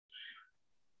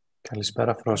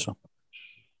Καλησπέρα, Φρόσο.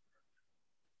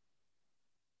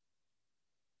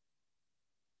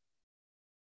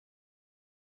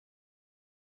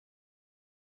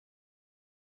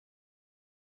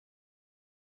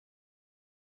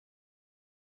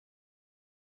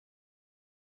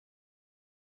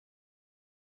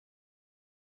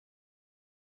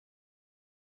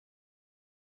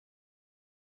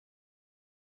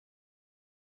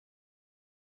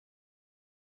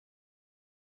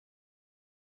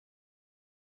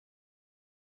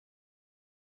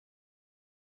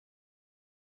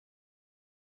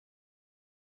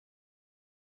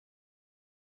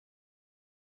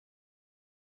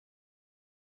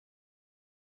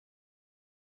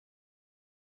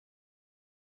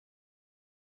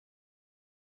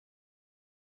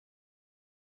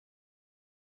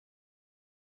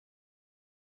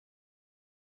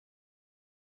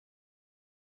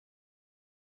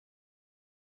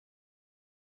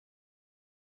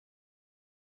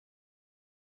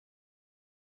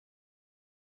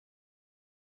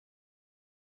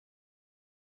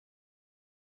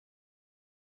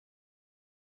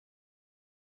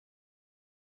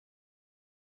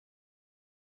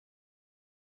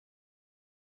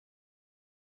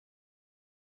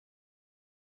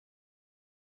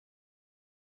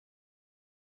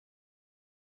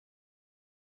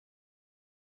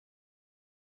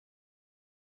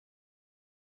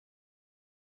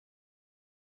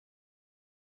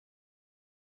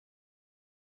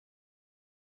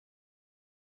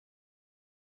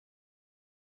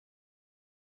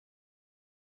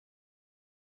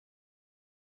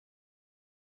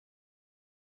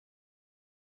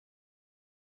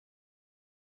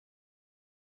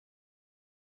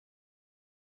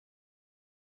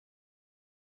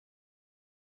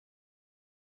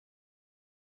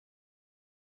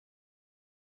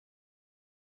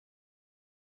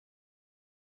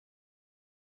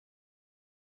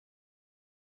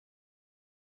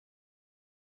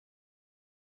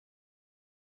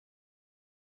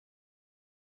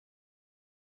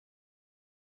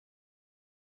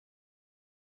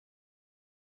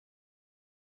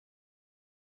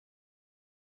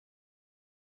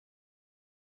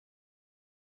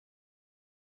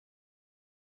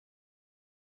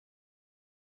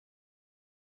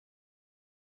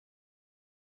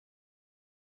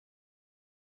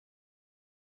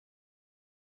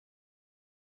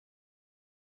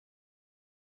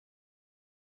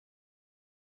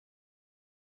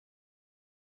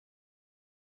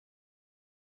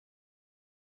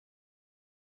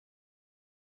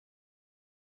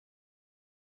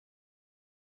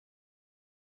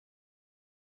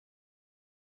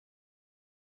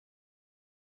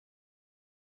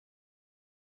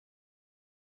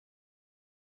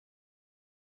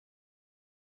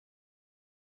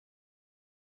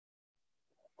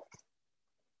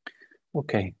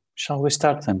 Okay, shall we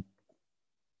start then?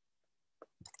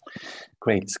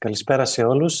 Great. Καλησπέρα σε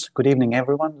όλους. Good evening,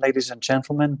 everyone. Ladies and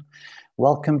gentlemen,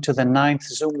 welcome to the 9th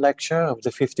Zoom lecture of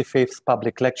the 55th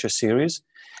Public Lecture Series,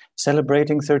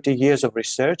 celebrating 30 years of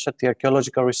research at the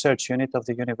Archaeological Research Unit of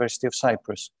the University of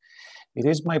Cyprus. It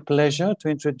is my pleasure to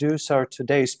introduce our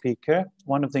today's speaker,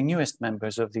 one of the newest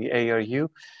members of the ARU,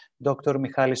 Dr.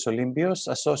 Michalis Olympios,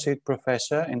 Associate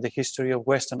Professor in the History of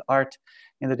Western Art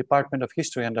in the Department of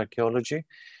History and Archaeology,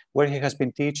 where he has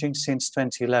been teaching since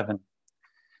 2011.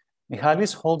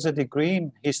 Michalis holds a degree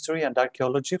in History and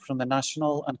Archaeology from the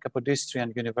National and Kapodistrian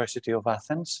University of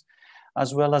Athens, as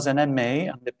well as an MA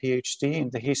and a PhD in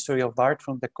the History of Art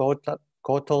from the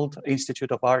Courtauld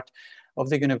Institute of Art of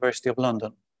the University of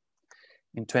London.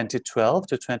 In 2012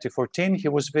 to 2014, he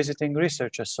was visiting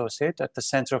research associate at the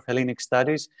Center of Hellenic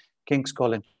Studies, King's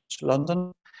College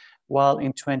London, while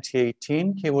in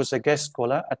 2018, he was a guest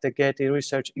scholar at the Getty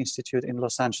Research Institute in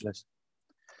Los Angeles.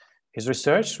 His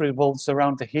research revolves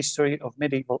around the history of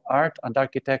medieval art and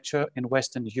architecture in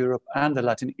Western Europe and the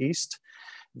Latin East,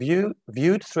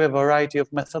 viewed through a variety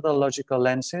of methodological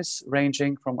lenses,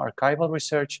 ranging from archival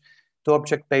research to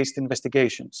object-based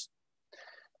investigations.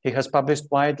 He has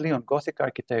published widely on Gothic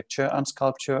architecture and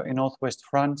sculpture in Northwest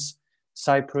France,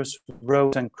 Cyprus,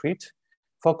 Rhodes, and Crete,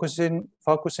 focusing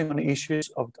on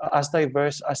issues of as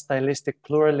diverse as stylistic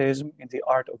pluralism in the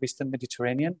art of Eastern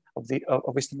Mediterranean,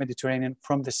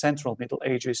 from the Central Middle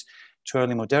Ages to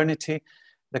early modernity,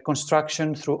 the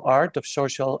construction through art of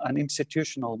social and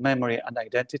institutional memory and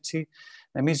identity,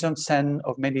 the mise-en-scène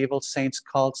of medieval saints'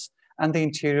 cults, and the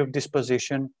interior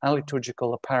disposition and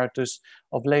liturgical apparatus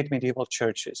of late medieval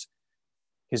churches.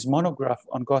 His monograph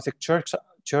on Gothic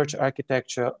church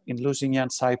architecture in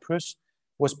Lusignan, Cyprus,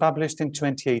 was published in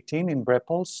 2018 in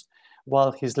Brepols,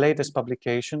 while his latest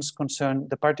publications concern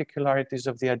the particularities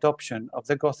of the adoption of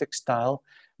the Gothic style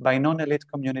by non-elite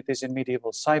communities in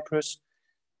medieval Cyprus,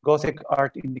 Gothic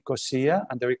art in Nicosia,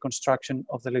 and the reconstruction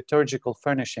of the liturgical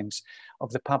furnishings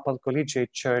of the Papal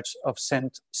Collegiate Church of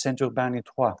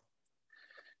Saint-Urbain-et-Trois.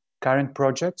 Current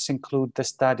projects include the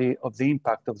study of the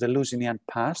impact of the Lusinian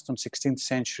past on 16th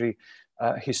century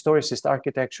historicist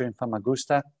architecture in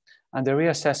Famagusta, and the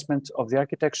reassessment of the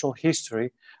architectural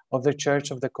history of the Church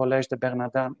of the Collège de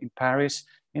Bernardin in Paris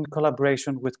in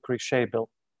collaboration with Chris Schabel.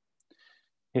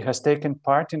 He has taken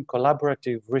part in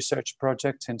collaborative research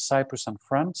projects in Cyprus and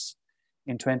France.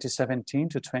 In 2017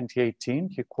 to 2018,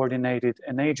 he coordinated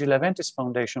an Age Leventis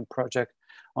Foundation project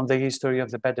on the history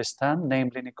of the Bedestan,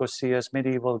 namely Nicosia's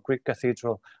medieval Greek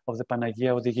cathedral of the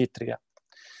Panagia Odigitria.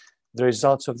 The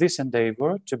results of this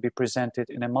endeavor, to be presented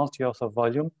in a multi-author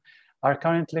volume, are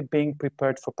currently being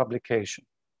prepared for publication.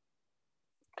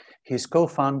 He is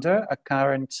co-founder, a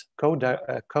current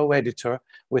co-editor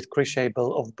with Chris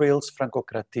Schabel of Brill's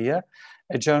Francocratia,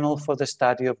 a journal for the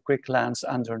study of Greek lands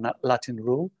under Latin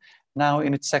rule, now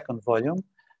in its second volume,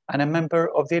 and a member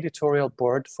of the editorial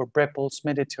board for Brepols'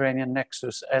 Mediterranean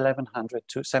Nexus 1100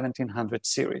 to 1700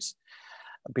 series.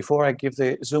 Before I give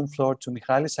the Zoom floor to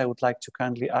Michalis, I would like to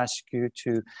kindly ask you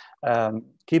to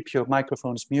keep your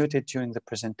microphones muted during the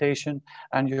presentation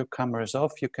and your cameras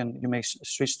off. You may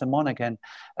switch them on again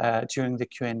during the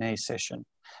Q&A session.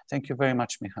 Thank you very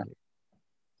much, Michalis.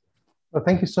 Well,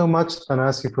 thank you so much,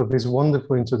 Thanasi, for this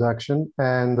wonderful introduction.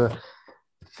 And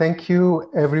thank you,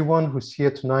 everyone who's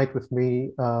here tonight with me.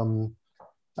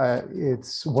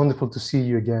 It's wonderful to see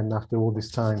you again after all this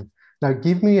time. Now,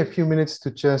 give me a few minutes to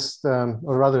just, or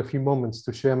rather a few moments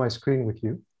to share my screen with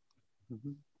you.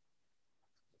 Mm-hmm.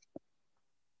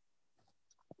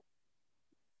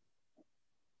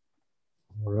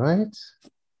 All right.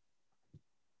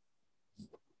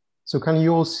 So can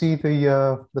you all see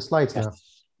the slides now?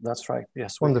 Yes, that's right.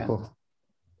 Yes, wonderful. We can.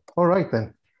 All right,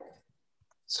 then.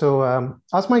 So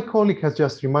as my colleague has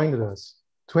just reminded us,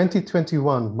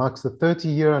 2021 marks the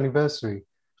 30-year anniversary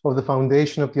of the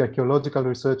foundation of the Archaeological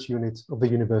Research Unit of the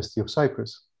University of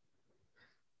Cyprus.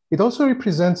 It also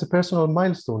represents a personal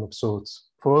milestone of sorts.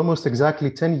 For almost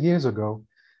exactly 10 years ago,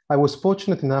 I was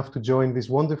fortunate enough to join this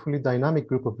wonderfully dynamic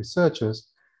group of researchers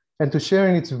and to share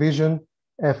in its vision,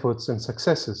 efforts, and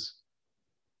successes.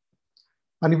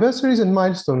 Anniversaries and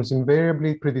milestones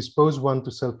invariably predispose one to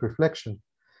self-reflection.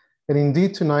 And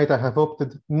indeed, tonight I have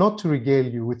opted not to regale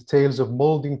you with tales of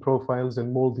molding profiles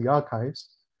and moldy archives,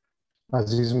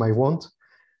 as is my wont,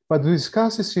 but to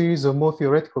discuss a series of more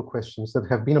theoretical questions that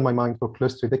have been on my mind for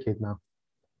close to a decade now.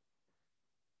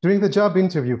 During the job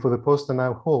interview for the post I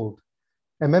now hold,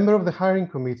 a member of the hiring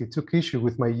committee took issue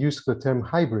with my use of the term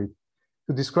hybrid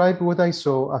to describe what I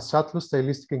saw as subtle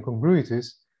stylistic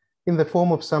incongruities in the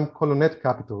form of some colonet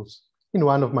capitals in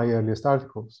one of my earliest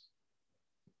articles.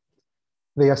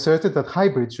 They asserted that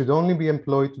hybrid should only be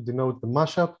employed to denote the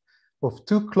mashup of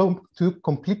two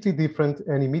completely different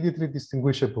and immediately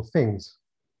distinguishable things.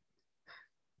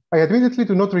 I admittedly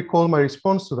do not recall my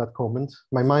response to that comment.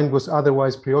 My mind was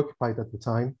otherwise preoccupied at the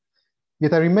time,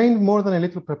 yet I remained more than a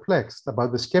little perplexed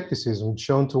about the skepticism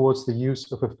shown towards the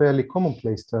use of a fairly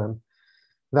commonplace term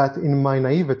that, in my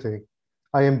naivete,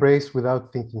 I embraced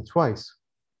without thinking twice.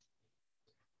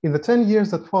 In the 10 years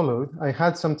that followed, I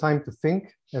had some time to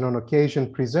think and on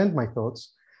occasion present my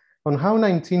thoughts on how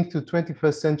 19th to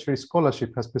 21st century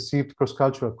scholarship has perceived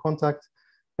cross-cultural contact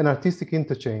and artistic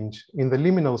interchange in the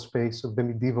liminal space of the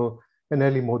medieval and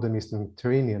early modernist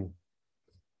Mediterranean.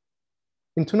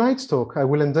 In tonight's talk, I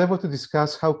will endeavor to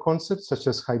discuss how concepts such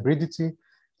as hybridity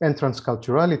and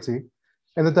transculturality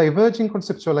and the diverging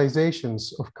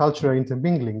conceptualizations of cultural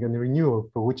intermingling and renewal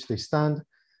for which they stand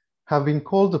have been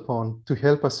called upon to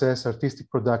help assess artistic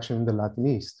production in the Latin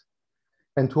East,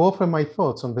 and to offer my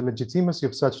thoughts on the legitimacy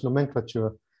of such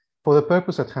nomenclature for the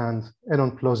purpose at hand and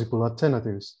on plausible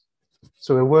alternatives.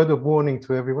 So a word of warning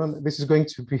to everyone, this is going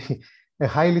to be a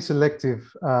highly selective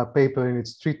paper in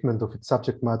its treatment of its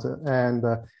subject matter and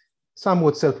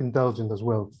somewhat self-indulgent as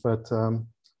well, but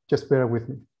just bear with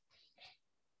me.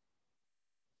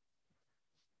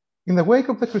 In the wake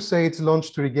of the Crusades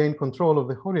launched to regain control of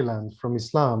the Holy Land from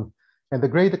Islam and the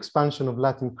great expansion of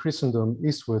Latin Christendom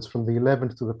eastwards from the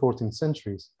 11th to the 14th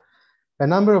centuries, a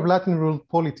number of Latin-ruled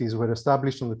polities were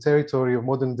established on the territory of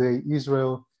modern-day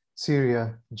Israel,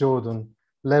 Syria, Jordan,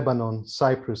 Lebanon,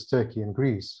 Cyprus, Turkey, and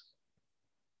Greece.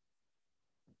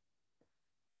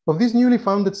 Of these newly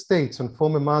founded states on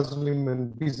former Muslim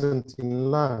and Byzantine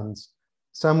lands,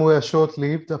 some were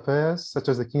short-lived affairs, such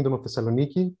as the Kingdom of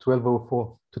Thessaloniki,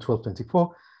 1204 to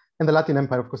 1224, and the Latin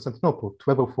Empire of Constantinople,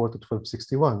 1204 to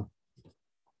 1261.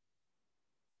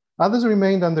 Others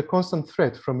remained under constant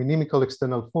threat from inimical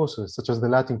external forces, such as the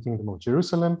Latin Kingdom of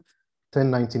Jerusalem,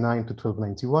 1099 to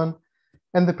 1291,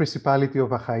 and the Principality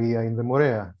of Achaia in the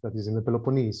Morea, that is in the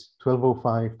Peloponnese,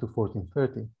 1205 to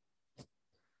 1430.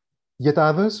 Yet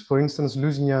others, for instance,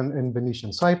 Lusignan and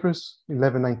Venetian Cyprus,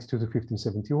 1192 to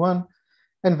 1571,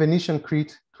 and Venetian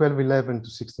Crete, 1211 to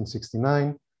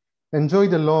 1669,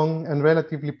 enjoyed a long and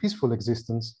relatively peaceful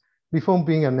existence before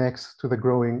being annexed to the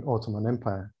growing Ottoman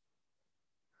Empire.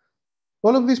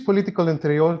 All of these political and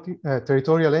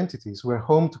territorial entities were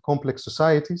home to complex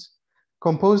societies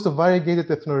composed of variegated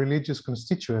ethno-religious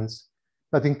constituents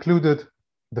that included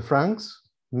the Franks,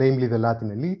 namely the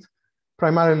Latin elite,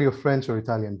 primarily of French or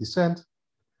Italian descent,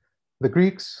 the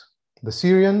Greeks, the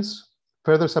Syrians,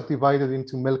 further subdivided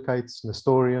into Melkites,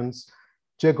 Nestorians,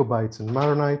 Jacobites, and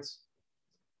Maronites,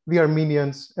 the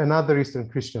Armenians and other Eastern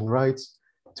Christian rites,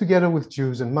 together with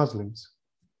Jews and Muslims.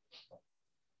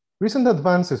 Recent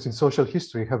advances in social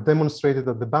history have demonstrated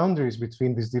that the boundaries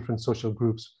between these different social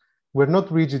groups were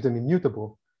not rigid and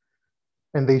immutable,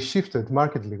 and they shifted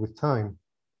markedly with time.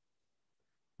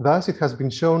 Thus, it has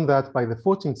been shown that by the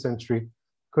 14th century,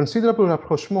 considerable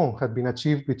rapprochement had been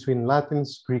achieved between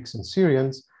Latins, Greeks, and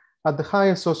Syrians at the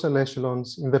highest social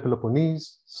echelons in the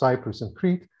Peloponnese, Cyprus, and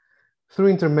Crete through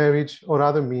intermarriage or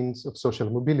other means of social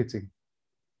mobility.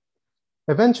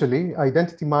 Eventually,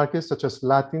 identity markers such as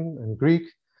Latin and Greek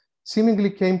seemingly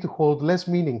came to hold less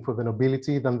meaning for the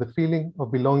nobility than the feeling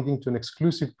of belonging to an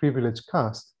exclusive privileged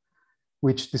caste,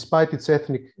 which, despite its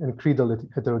ethnic and creedal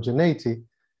heterogeneity,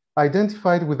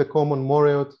 identified with a common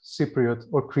Moreot, Cypriot,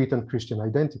 or Cretan Christian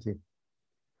identity.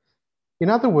 In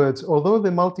other words, although the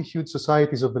multi-hued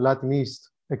societies of the Latin East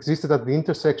existed at the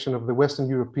intersection of the Western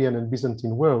European and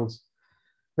Byzantine worlds,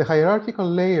 the hierarchical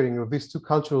layering of these two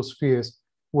cultural spheres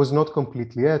was not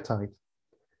completely airtight.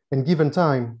 And given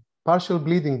time, partial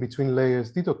bleeding between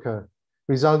layers did occur,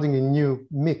 resulting in new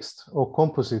mixed or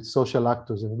composite social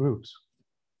actors and groups.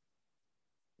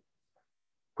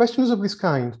 Questions of this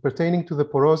kind pertaining to the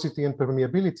porosity and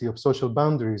permeability of social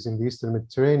boundaries in the Eastern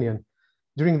Mediterranean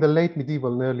during the late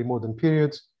medieval and early modern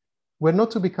periods were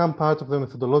not to become part of the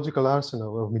methodological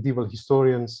arsenal of medieval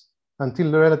historians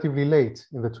until relatively late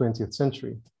in the 20th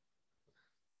century.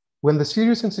 When the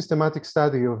serious and systematic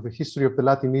study of the history of the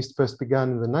Latin East first began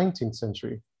in the 19th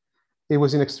century, it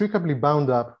was inextricably bound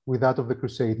up with that of the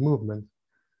Crusade movement,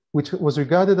 which was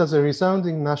regarded as a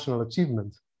resounding national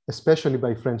achievement, especially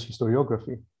by French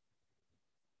historiography.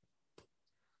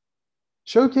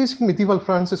 Showcasing medieval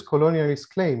France's colonialist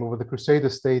claim over the Crusader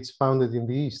states founded in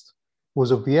the East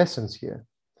was of the essence here,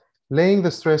 laying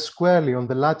the stress squarely on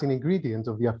the Latin ingredient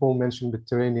of the aforementioned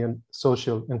Mediterranean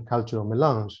social and cultural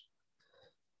melange.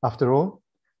 After all,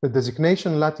 the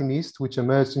designation Latin East, which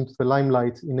emerged into the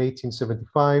limelight in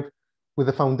 1875 with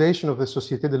the foundation of the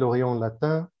Société de l'Orient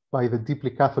Latin by the deeply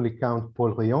Catholic Count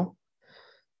Paul Riant,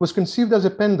 was conceived as a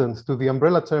pendant to the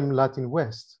umbrella term Latin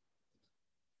West.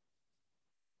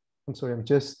 I'm sorry, I'm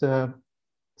just,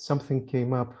 something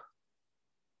came up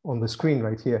on the screen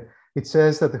right here. It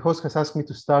says that the host has asked me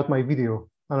to start my video.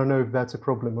 I don't know if that's a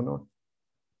problem or not.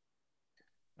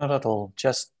 Not at all,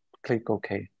 just click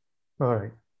OK. All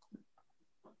right.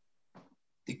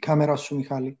 Η κάμερα σου,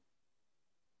 Μιχάλη.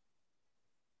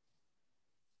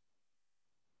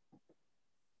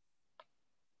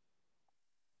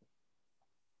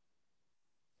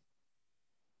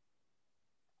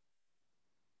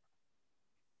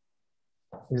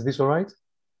 Is this all right?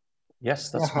 Yes,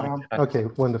 that's fine. Okay,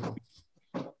 wonderful.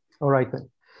 All right then.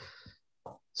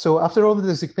 So after all, the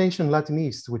designation Latin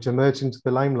East, which emerged into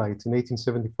the limelight in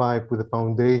 1875 with the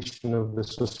foundation of the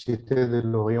Société de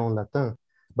l'Orient Latin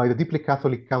by the deeply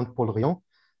Catholic Count Paul Riant,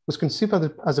 was conceived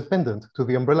as a pendant to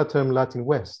the umbrella term Latin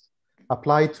West,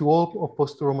 applied to all of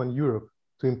post-Roman Europe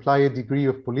to imply a degree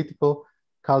of political,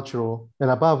 cultural, and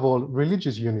above all,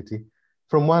 religious unity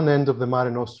from one end of the Mare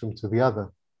Nostrum to the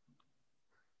other.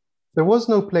 There was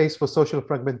no place for social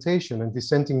fragmentation and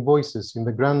dissenting voices in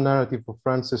the grand narrative of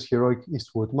France's heroic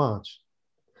eastward march.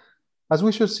 As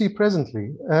we shall see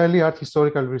presently, early art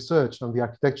historical research on the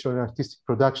architectural and artistic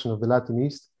production of the Latin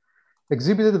East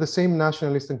exhibited the same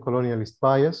nationalist and colonialist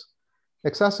bias,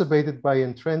 exacerbated by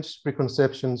entrenched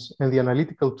preconceptions and the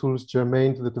analytical tools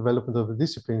germane to the development of the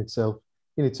discipline itself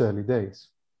in its early days.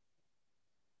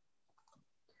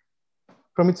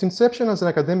 From its inception as an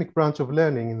academic branch of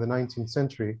learning in the 19th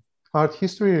century, art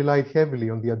history relied heavily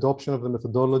on the adoption of the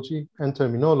methodology and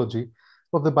terminology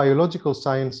of the biological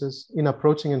sciences in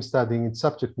approaching and studying its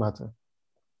subject matter.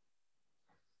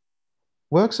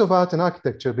 Works of art and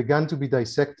architecture began to be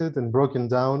dissected and broken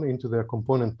down into their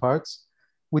component parts,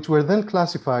 which were then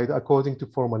classified according to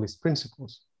formalist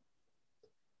principles.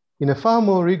 In a far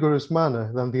more rigorous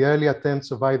manner than the early attempts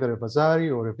of either a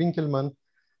Vasari or a Winkelmann,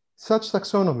 such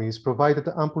taxonomies provided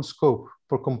ample scope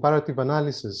for comparative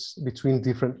analysis between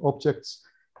different objects,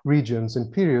 regions,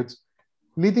 and periods,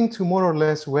 leading to more or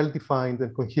less well-defined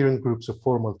and coherent groups of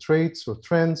formal traits or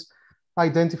trends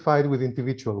identified with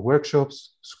individual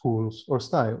workshops, schools, or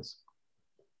styles.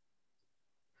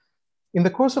 In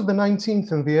the course of the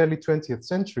 19th and the early 20th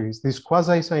centuries, this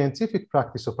quasi-scientific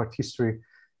practice of art history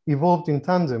evolved in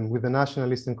tandem with the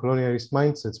nationalist and colonialist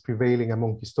mindsets prevailing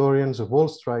among historians of all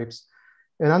stripes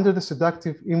and under the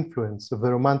seductive influence of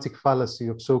the romantic fallacy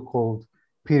of so-called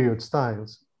period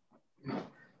styles.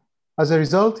 As a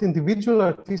result, individual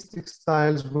artistic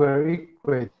styles were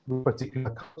equated with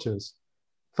particular cultures,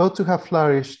 thought to have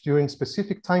flourished during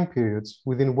specific time periods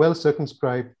within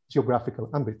well-circumscribed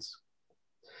geographical ambits.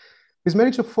 This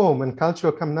marriage of form and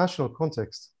cultural cum national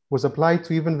context was applied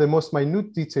to even the most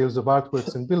minute details of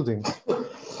artworks and buildings,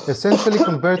 essentially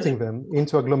converting them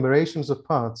into agglomerations of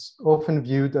parts often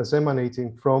viewed as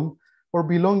emanating from or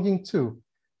belonging to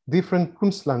different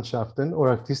Kunstlandschaften or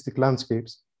artistic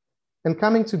landscapes, and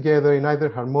coming together in either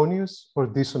harmonious or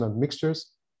dissonant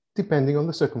mixtures, depending on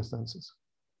the circumstances.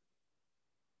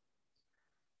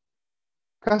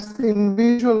 Casting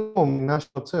visual form in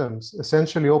national terms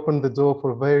essentially opened the door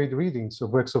for varied readings of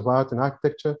works of art and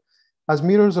architecture as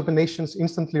mirrors of a nation's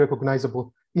instantly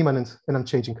recognizable, immanent, and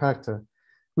unchanging character,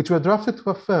 which were drafted to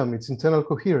affirm its internal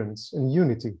coherence and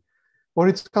unity, or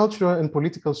its cultural and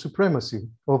political supremacy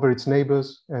over its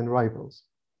neighbors and rivals.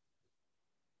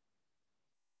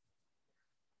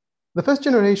 The first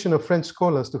generation of French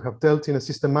scholars to have dealt in a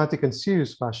systematic and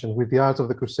serious fashion with the art of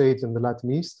the Crusades and the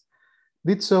Latin East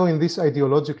did so in this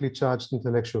ideologically charged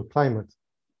intellectual climate.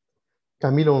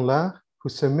 Camille Onlard,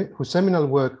 whose seminal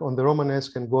work on the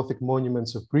Romanesque and Gothic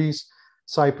monuments of Greece,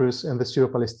 Cyprus, and the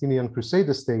Syro-Palestinian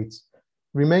Crusader states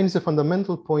remains a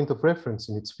fundamental point of reference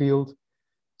in its field,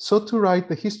 sought to write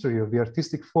the history of the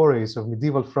artistic forays of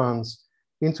medieval France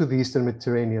into the Eastern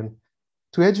Mediterranean,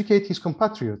 to educate his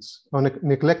compatriots on a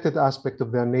neglected aspect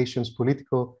of their nation's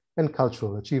political and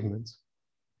cultural achievements.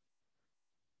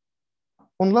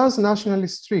 Onlard's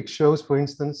nationalist streak shows, for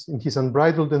instance, in his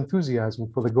unbridled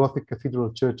enthusiasm for the Gothic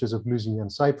cathedral churches of Lusignan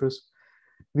and Cyprus,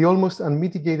 the almost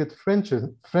unmitigated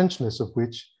Frenchness of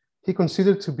which he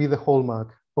considered to be the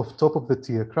hallmark of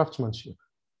top-of-the-tier craftsmanship.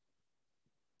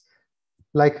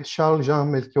 Like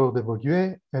Charles-Jean Melchior de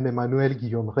Vaulieu and Emmanuel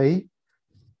Guillaume Rey,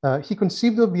 he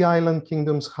conceived of the island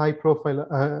kingdom's high-profile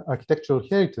architectural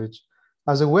heritage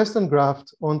as a Western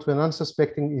graft onto an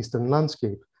unsuspecting Eastern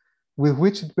landscape, with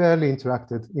which it barely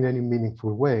interacted in any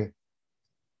meaningful way.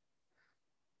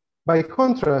 By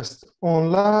contrast,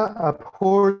 Onlard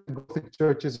abhorred the Gothic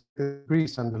churches of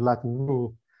Greece under Latin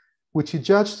rule, which he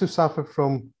judged to suffer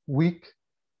from weak,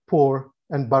 poor,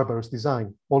 and barbarous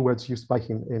design, all words used by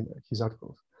him in his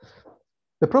articles.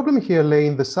 The problem here lay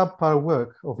in the subpar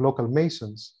work of local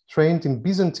masons trained in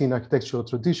Byzantine architectural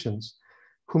traditions,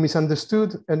 who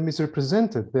misunderstood and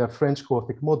misrepresented their French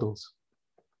Gothic models.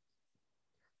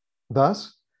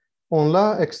 Thus,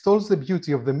 Onlard extols the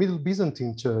beauty of the Middle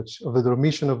Byzantine church of the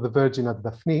Dormition of the Virgin at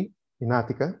Daphne in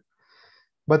Attica,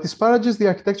 but disparages the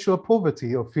architectural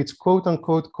poverty of its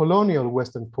quote-unquote colonial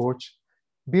Western porch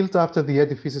built after the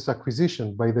edifice's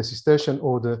acquisition by the Cistercian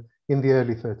order in the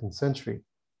early 13th century.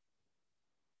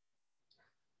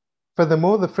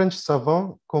 Furthermore, the French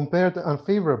savant compared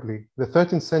unfavorably the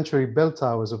 13th century bell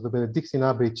towers of the Benedictine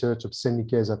Abbey Church of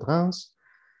Saint-Nicaise at Reims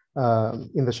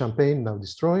in the Champagne, now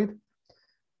destroyed,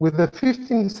 with the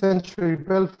 15th century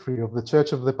belfry of the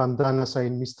Church of the Pandana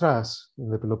Saint-Mistras in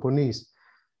the Peloponnese,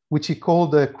 which he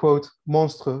called the, quote,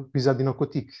 monstre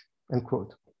byzantinocotique, end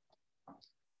quote.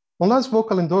 Onlard's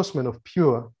vocal endorsement of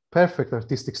pure, perfect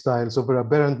artistic styles over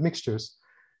aberrant mixtures,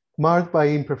 marred by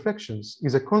imperfections,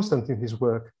 is a constant in his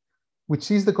work, which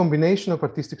sees the combination of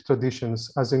artistic traditions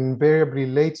as an invariably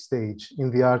late stage in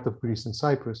the art of Greece and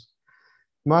Cyprus,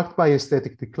 marked by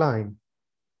aesthetic decline.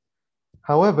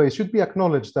 However, it should be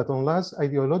acknowledged that Onlard's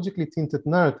ideologically tinted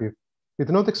narrative did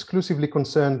not exclusively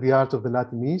concern the art of the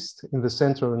Latin East in the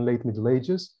Central and Late Middle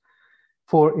Ages,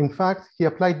 for in fact, he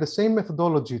applied the same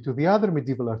methodology to the other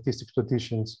medieval artistic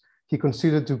traditions he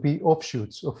considered to be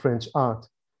offshoots of French art,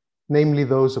 namely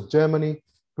those of Germany,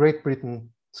 Great Britain,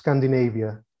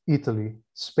 Scandinavia, Italy,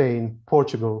 Spain,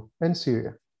 Portugal, and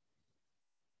Syria.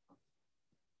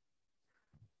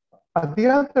 At the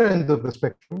other end of the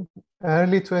spectrum,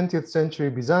 early 20th century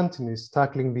Byzantinists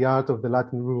tackling the art of the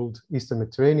Latin-ruled Eastern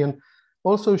Mediterranean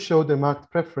also showed a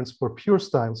marked preference for pure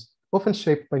styles, often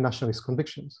shaped by nationalist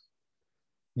convictions.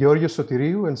 Georgios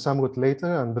Sotiriou and somewhat later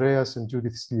Andreas and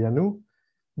Judith Stylianou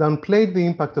downplayed the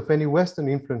impact of any Western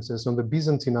influences on the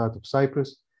Byzantine art of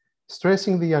Cyprus,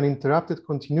 stressing the uninterrupted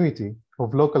continuity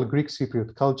of local Greek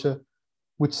Cypriot culture,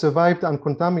 which survived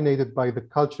uncontaminated by the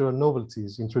cultural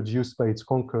novelties introduced by its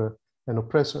conqueror and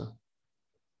oppressor.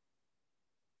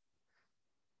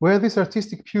 Where this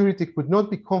artistic purity could not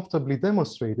be comfortably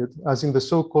demonstrated, as in the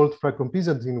so-called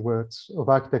Franco-Byzantine works of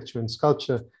architecture and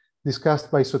sculpture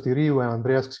discussed by Sotiriou and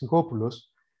Andreas Xingopoulos,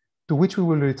 to which we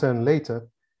will return later,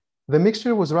 the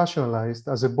mixture was rationalized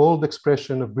as a bold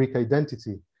expression of Greek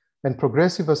identity and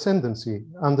progressive ascendancy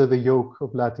under the yoke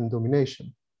of Latin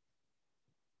domination.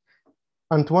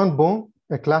 Antoine Bon,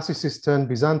 a classicist turned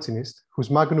Byzantinist,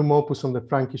 whose magnum opus on the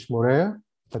Frankish Morea,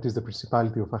 that is the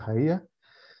Principality of Achaia,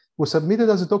 was submitted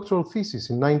as a doctoral thesis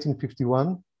in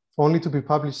 1951, only to be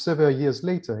published several years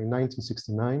later in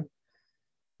 1969,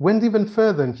 went even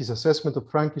further in his assessment of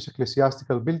Frankish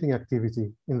ecclesiastical building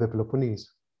activity in the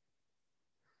Peloponnese.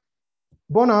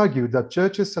 Bon argued that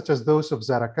churches such as those of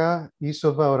Zaraka,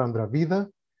 Isova, or Andravida,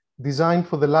 designed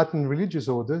for the Latin religious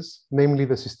orders, namely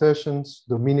the Cistercians,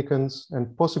 Dominicans,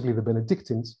 and possibly the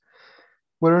Benedictines,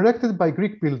 were erected by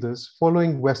Greek builders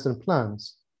following Western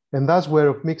plans, and thus were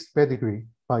of mixed pedigree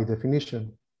by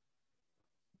definition.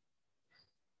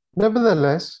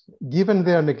 Nevertheless, given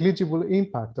their negligible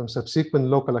impact on subsequent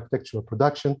local architectural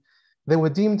production, they were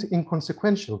deemed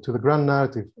inconsequential to the grand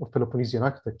narrative of Peloponnesian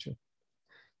architecture.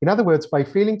 In other words, by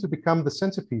failing to become the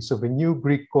centerpiece of a new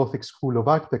Greek Gothic school of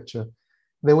architecture,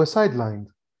 they were sidelined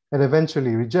and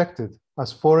eventually rejected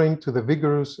as foreign to the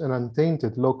vigorous and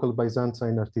untainted local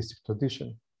Byzantine artistic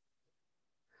tradition.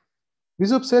 This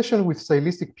obsession with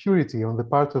stylistic purity on the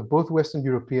part of both Western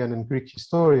European and Greek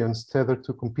historians tethered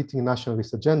to competing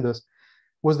nationalist agendas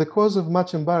was the cause of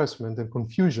much embarrassment and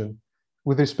confusion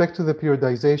with respect to the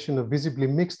periodization of visibly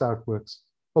mixed artworks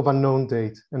of unknown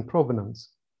date and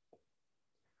provenance.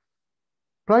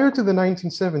 Prior to the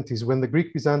 1970s, when the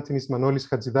Greek Byzantinist Manolis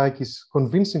Hatzidakis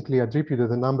convincingly attributed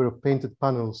a number of painted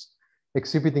panels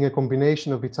exhibiting a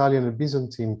combination of Italian and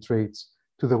Byzantine traits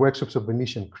to the workshops of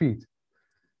Venetian Crete,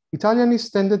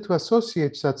 Italianists tended to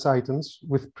associate such items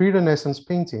with pre-Renaissance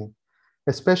painting,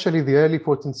 especially the early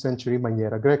 14th century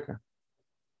Maniera Greca.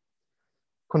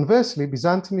 Conversely,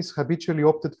 Byzantinists habitually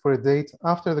opted for a date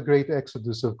after the great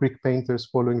exodus of Greek painters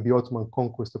following the Ottoman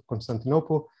conquest of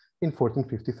Constantinople in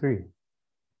 1453.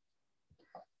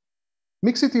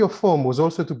 Mixity of form was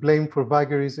also to blame for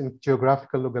vagaries in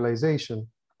geographical localization,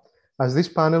 as these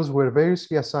panels were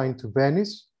variously assigned to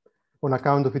Venice on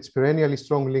account of its perennially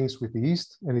strong links with the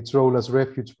East and its role as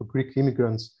refuge for Greek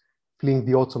immigrants fleeing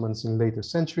the Ottomans in later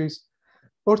centuries,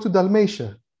 or to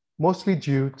Dalmatia, mostly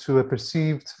due to a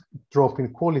perceived drop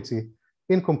in quality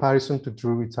in comparison to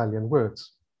true Italian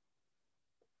works.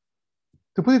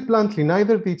 To put it bluntly,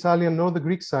 neither the Italian nor the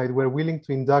Greek side were willing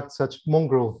to induct such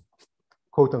mongrel,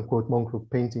 quote-unquote mongrel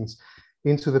paintings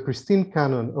into the pristine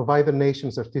canon of either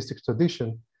nation's artistic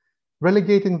tradition,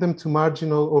 relegating them to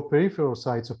marginal or peripheral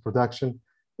sites of production,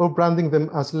 or branding them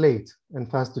as late and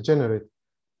fast degenerate,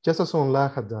 just as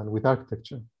Onla had done with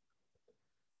architecture.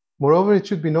 Moreover, it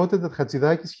should be noted that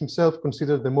Hatzidakis himself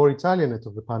considered the more Italianate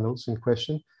of the panels in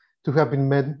question to have been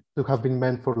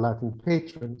meant for Latin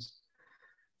patrons,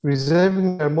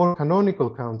 reserving their more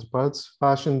canonical counterparts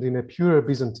fashioned in a purer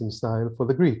Byzantine style for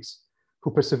the Greeks,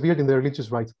 who persevered in their religious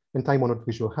rites and time-honored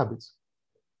visual habits.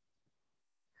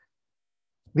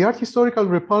 The art historical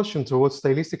repulsion towards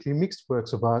stylistically mixed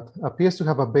works of art appears to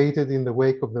have abated in the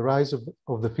wake of the rise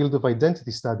of the field of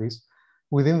identity studies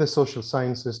within the social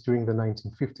sciences during the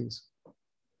 1950s.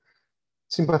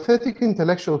 Sympathetic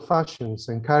intellectual fashions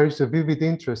encouraged a vivid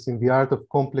interest in the art of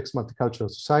complex multicultural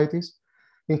societies,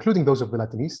 including those of the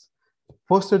Latin East,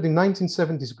 fostered in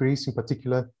 1970s Greece in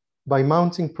particular by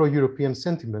mounting pro-European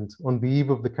sentiment on the eve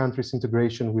of the country's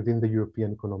integration within the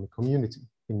European Economic Community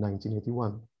in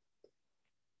 1981.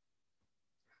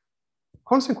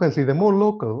 Consequently, the more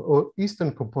local or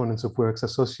Eastern components of works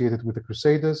associated with the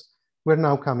Crusaders were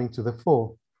now coming to the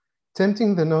fore,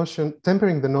 tempering the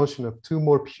notion of two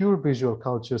more pure visual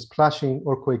cultures clashing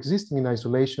or coexisting in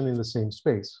isolation in the same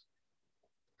space.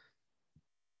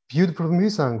 Viewed from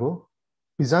this angle,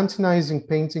 Byzantinizing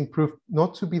painting proved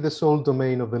not to be the sole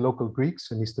domain of the local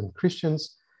Greeks and Eastern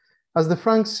Christians, as the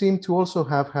Franks seem to also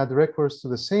have had recourse to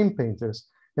the same painters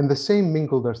and the same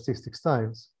mingled artistic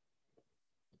styles.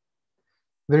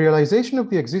 The realization of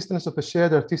the existence of a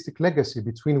shared artistic legacy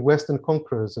between Western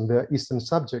conquerors and their Eastern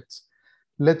subjects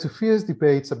led to fierce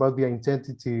debates about the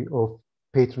identity of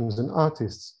patrons and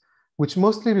artists, which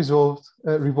mostly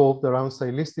revolved around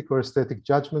stylistic or aesthetic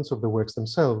judgments of the works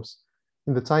themselves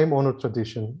in the time-honored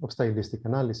tradition of stylistic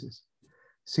analysis.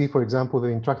 See, for example, the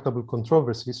intractable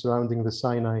controversy surrounding the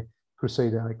Sinai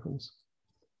Crusader icons.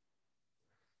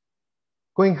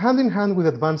 Going hand in hand with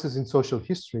advances in social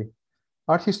history,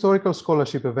 art historical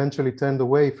scholarship eventually turned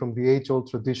away from the age-old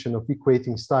tradition of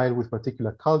equating style with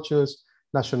particular cultures,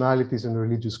 nationalities, and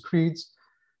religious creeds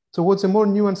towards a more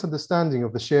nuanced understanding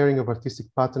of the sharing of artistic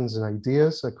patterns and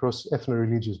ideas across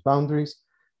ethno-religious boundaries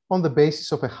on the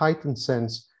basis of a heightened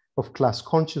sense of class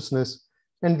consciousness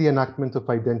and the enactment of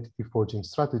identity-forging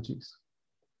strategies.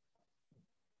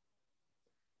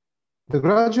 The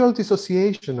gradual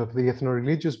dissociation of the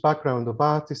ethno-religious background of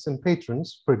artists and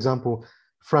patrons, for example,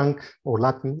 Frank or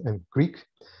Latin and Greek,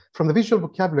 from the visual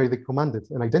vocabulary they commanded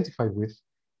and identified with,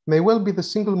 may well be the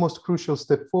single most crucial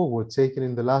step forward taken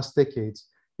in the last decades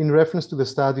in reference to the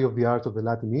study of the art of the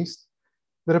Latin East,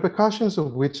 the repercussions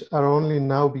of which are only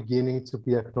now beginning to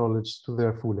be acknowledged to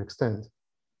their full extent.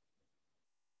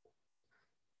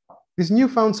 This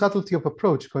newfound subtlety of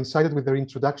approach coincided with their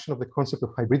introduction of the concept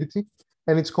of hybridity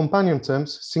and its companion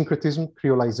terms, syncretism,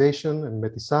 creolization, and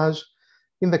métissage,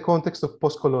 in the context of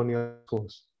post-colonial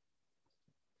discourse.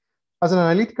 As an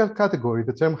analytical category,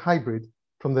 the term hybrid,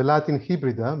 from the Latin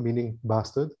hybrida, meaning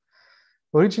bastard,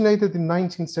 originated in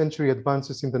 19th century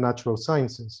advances in the natural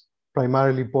sciences,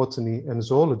 primarily botany and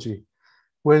zoology,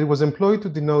 where it was employed to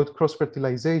denote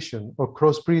cross-fertilization or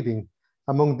crossbreeding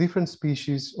among different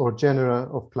species or genera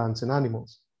of plants and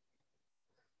animals.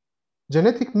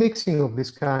 Genetic mixing of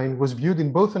this kind was viewed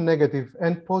in both a negative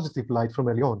and positive light from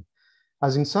early on,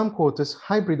 as in some quarters,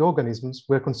 hybrid organisms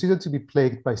were considered to be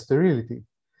plagued by sterility,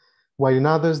 while in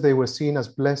others they were seen as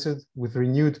blessed with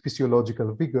renewed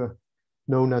physiological vigor,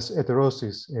 known as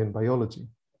heterosis in biology.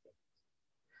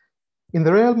 In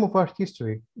the realm of art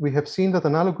history, we have seen that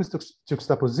analogous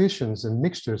juxtapositions and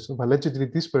mixtures of allegedly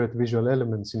disparate visual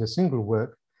elements in a single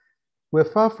work were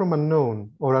far from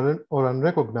unknown or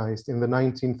unrecognized in the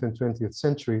 19th and 20th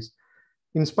centuries,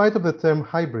 in spite of the term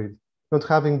hybrid not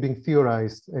having been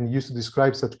theorized and used to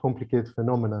describe such complicated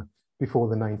phenomena before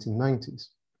the 1990s.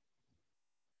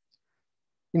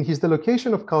 In his The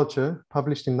Location of Culture,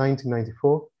 published in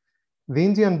 1994, the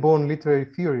Indian-born literary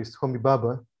theorist Homi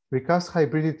Bhabha recast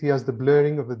hybridity as the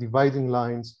blurring of the dividing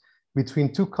lines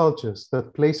between two cultures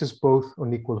that places both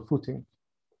on equal footing.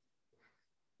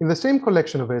 In the same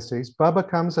collection of essays, Bhabha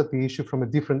comes at the issue from a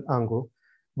different angle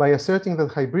by asserting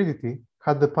that hybridity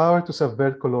had the power to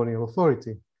subvert colonial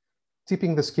authority,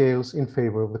 tipping the scales in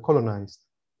favor of the colonized.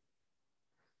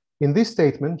 In this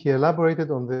statement, he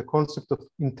elaborated on the concept of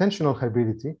intentional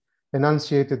hybridity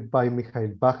enunciated by Mikhail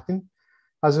Bakhtin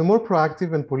as a more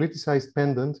proactive and politicized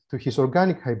pendant to his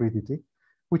organic hybridity,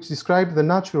 which described the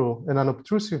natural and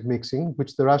unobtrusive mixing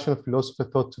which the Russian philosopher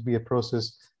thought to be a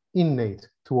process innate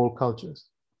to all cultures.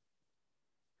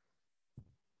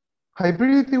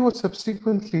 Hybridity was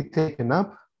subsequently taken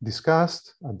up,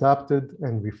 discussed, adapted,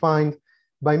 and refined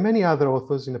by many other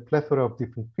authors in a plethora of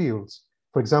different fields.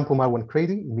 For example, Marwan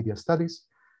Crady in media studies,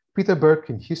 Peter Burke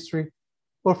in history,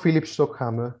 or Philip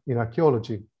Stockhammer in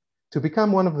archaeology, to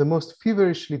become one of the most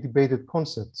feverishly debated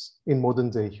concepts in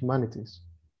modern-day humanities.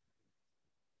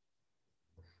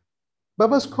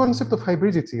 Bhabha's concept of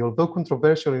hybridity, although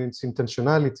controversial in its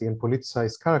intentionality and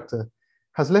politicized character,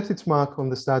 has left its mark on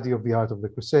the study of the art of the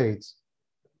Crusades.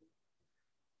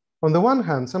 On the one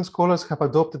hand, some scholars have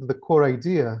adopted the core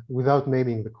idea without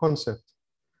naming the concept.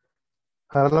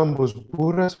 Haralambos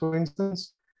Bouras, for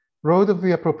instance, wrote of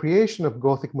the appropriation of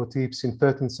Gothic motifs in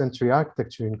 13th century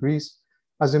architecture in Greece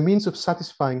as a means of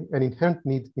satisfying an inherent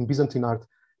need in Byzantine art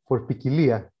for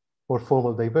poikilia, or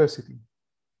formal diversity.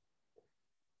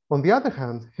 On the other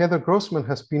hand, Heather Grossman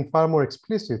has been far more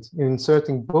explicit in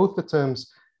inserting both the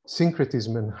terms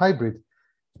syncretism and hybrid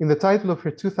in the title of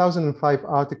her 2005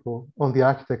 article on the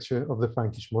architecture of the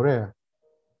Frankish Morea.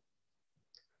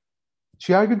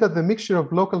 She argued that the mixture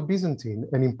of local Byzantine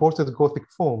and imported Gothic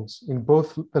forms in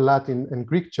both the Latin and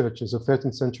Greek churches of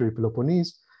 13th century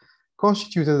Peloponnese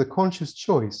constituted a conscious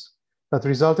choice that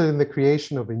resulted in the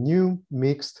creation of a new,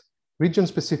 mixed,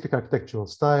 region-specific architectural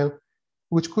style,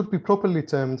 which could be properly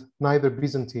termed neither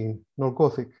Byzantine nor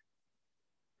Gothic.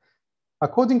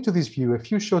 According to this view, a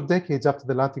few short decades after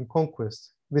the Latin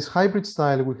conquest, this hybrid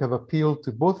style would have appealed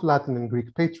to both Latin and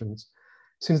Greek patrons,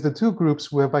 since the two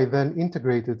groups were by then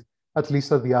integrated, at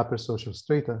least at the upper social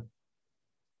strata.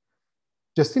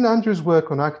 Justine Andrews' work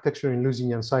on architecture in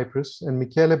Lusignan, Cyprus, and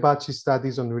Michele Bacci's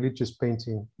studies on religious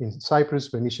painting in Cyprus,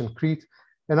 Venetian Crete,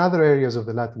 and other areas of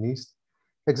the Latin East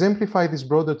exemplify this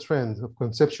broader trend of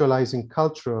conceptualizing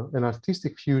cultural and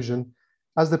artistic fusion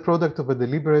as the product of a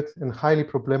deliberate and highly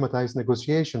problematized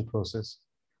negotiation process,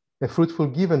 a fruitful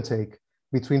give and take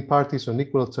between parties on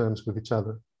equal terms with each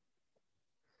other.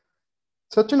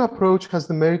 Such an approach has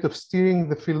the merit of steering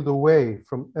the field away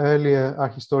from earlier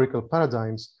arhistorical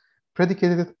paradigms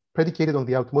predicated on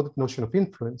the outmoded notion of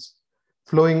influence,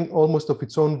 flowing almost of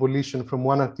its own volition from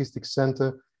one artistic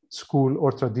center, school,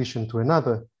 or tradition to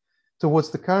another,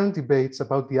 towards the current debates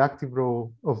about the active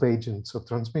role of agents of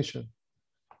transmission.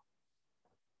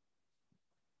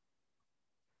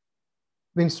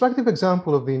 The instructive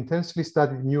example of the intensely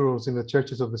studied murals in the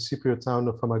churches of the Cypriot town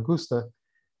of Famagusta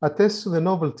attests to the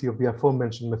novelty of the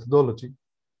aforementioned methodology.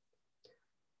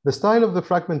 The style of the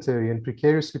fragmentary and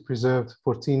precariously preserved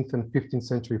 14th and 15th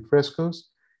century frescoes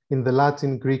in the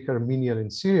Latin, Greek, Armenian,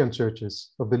 and Syrian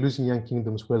churches of the Lusignan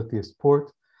kingdom's wealthiest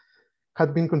port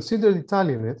had been considered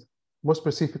Italianate, more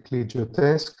specifically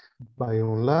Giotesque, by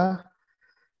Onla,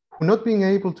 who, not being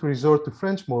able to resort to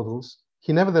French models,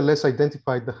 he nevertheless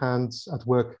identified the hands at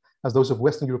work as those of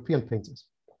Western European painters.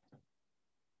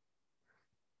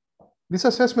 This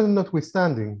assessment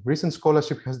notwithstanding, recent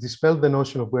scholarship has dispelled the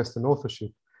notion of Western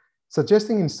authorship,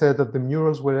 suggesting instead that the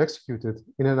murals were executed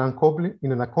in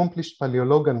an accomplished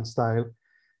Paleologan style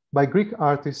by Greek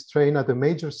artists trained at a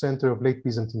major center of late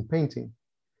Byzantine painting,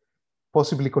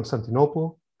 possibly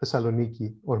Constantinople,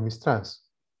 Thessaloniki, or Mistras.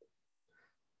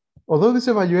 Although this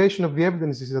evaluation of the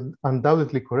evidence is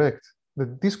undoubtedly correct, the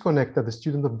disconnect that the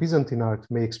student of Byzantine art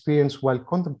may experience while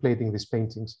contemplating these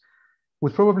paintings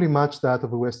would probably match that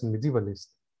of a Western medievalist.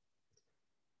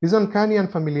 This uncanny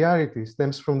unfamiliarity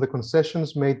stems from the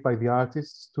concessions made by the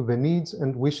artists to the needs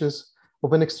and wishes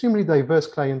of an extremely diverse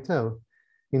clientele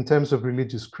in terms of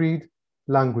religious creed,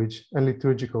 language, and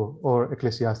liturgical or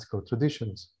ecclesiastical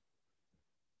traditions.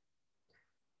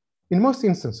 In most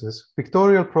instances,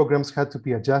 pictorial programs had to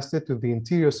be adjusted to the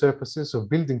interior surfaces of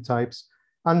building types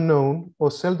unknown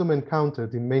or seldom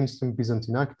encountered in mainstream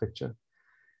Byzantine architecture.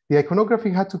 The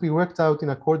iconography had to be worked out in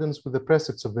accordance with the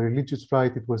precepts of the religious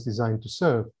rite it was designed to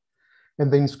serve,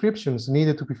 and the inscriptions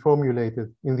needed to be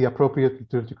formulated in the appropriate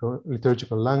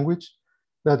liturgical language,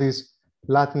 that is,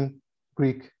 Latin,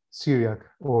 Greek, Syriac,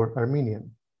 or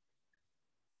Armenian.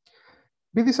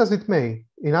 Be this as it may,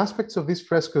 in aspects of these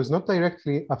frescoes not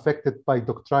directly affected by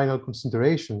doctrinal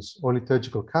considerations or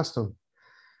liturgical custom,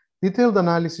 detailed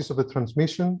analysis of the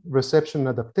transmission, reception,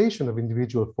 and adaptation of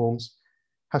individual forms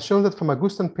has shown that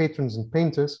Famagustan patrons and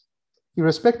painters,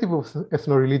 irrespective of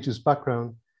ethno-religious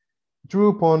background, drew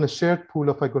upon a shared pool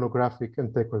of iconographic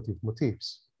and decorative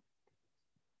motifs.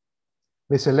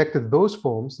 They selected those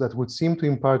forms that would seem to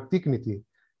impart dignity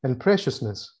and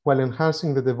preciousness while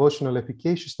enhancing the devotional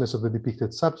efficaciousness of the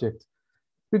depicted subject,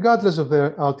 regardless of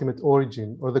their ultimate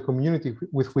origin or the community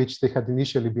with which they had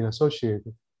initially been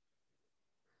associated.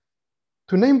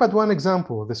 To name but one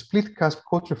example, the split cusp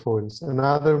quatrefoils and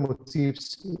other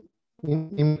motifs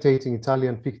imitating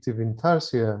Italian fictive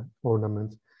intarsia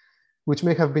ornament, which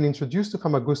may have been introduced to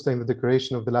Famagusta in the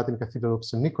decoration of the Latin Cathedral of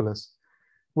St. Nicholas,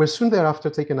 were soon thereafter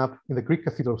taken up in the Greek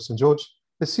Cathedral of St. George,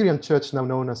 the Syrian church now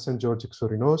known as St. George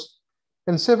Exorinos,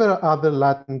 and several other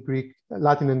Latin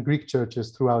and Greek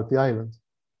churches throughout the island.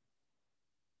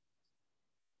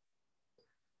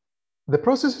 The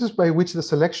processes by which the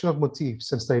selection of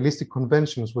motifs and stylistic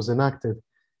conventions was enacted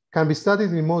can be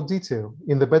studied in more detail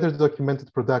in the better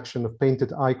documented production of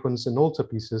painted icons and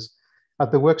altarpieces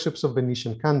at the workshops of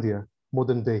Venetian Candia,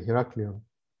 modern-day Heraklion.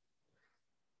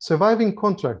 Surviving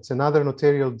contracts and other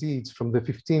notarial deeds from the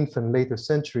 15th and later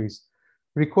centuries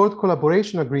record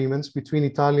collaboration agreements between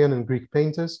Italian and Greek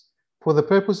painters for the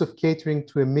purpose of catering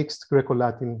to a mixed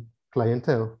Greco-Latin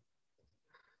clientele.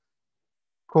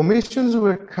 Commissions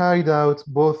were carried out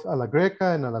both alla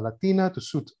Greca and alla Latina to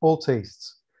suit all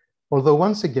tastes, although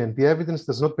once again, the evidence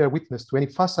does not bear witness to any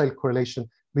facile correlation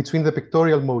between the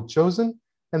pictorial mode chosen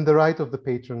and the right of the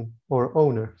patron or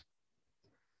owner.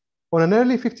 On an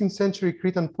early 15th century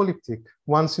Cretan polyptych,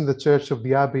 once in the church of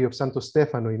the Abbey of Santo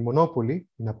Stefano in Monopoli,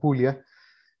 in Apulia,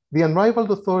 the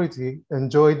unrivaled authority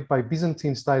enjoyed by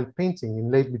Byzantine-style painting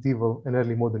in late medieval and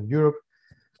early modern Europe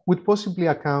would possibly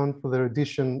account for the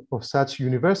addition of such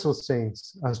universal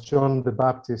saints as John the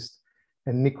Baptist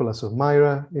and Nicholas of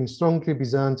Myra in strongly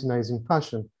Byzantinizing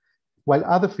fashion, while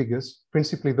other figures,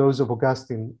 principally those of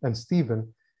Augustine and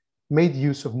Stephen, made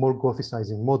use of more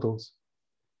Gothicizing models.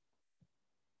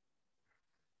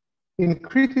 In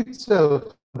Crete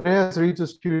itself, Andreas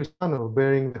Rizzo's curious panel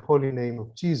bearing the holy name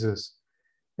of Jesus,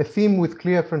 a theme with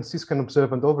clear Franciscan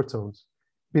observant overtones,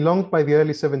 belonged by the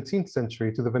early 17th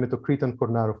century to the Veneto-Cretan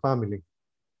Cornaro family.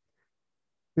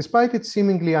 Despite its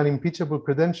seemingly unimpeachable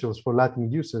credentials for Latin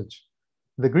usage,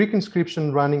 the Greek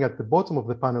inscription running at the bottom of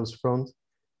the panel's front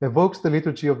evokes the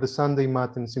liturgy of the Sunday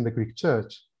Matins in the Greek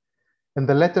church, and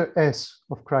the letter S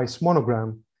of Christ's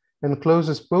monogram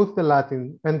encloses both the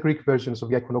Latin and Greek versions of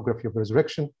the iconography of the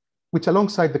resurrection, which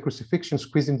alongside the crucifixion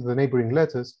squeezed into the neighboring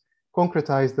letters,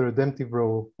 concretize the redemptive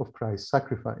role of Christ's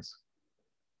sacrifice.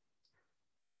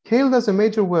 Hailed as a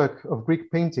major work of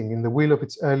Greek painting in the will of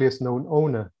its earliest known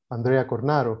owner, Andrea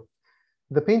Cornaro,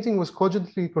 the painting was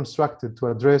cogently constructed to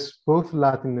address both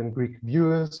Latin and Greek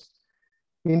viewers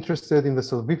interested in the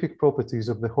salvific properties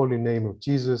of the holy name of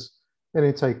Jesus and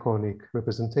its iconic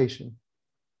representation.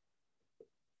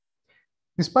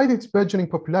 Despite its burgeoning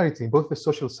popularity in both the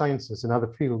social sciences and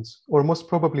other fields, or most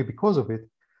probably because of it,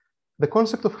 the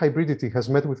concept of hybridity has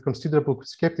met with considerable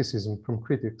skepticism from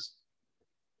critics.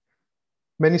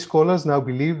 Many scholars now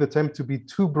believe the term to be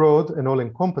too broad and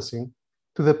all-encompassing,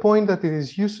 to the point that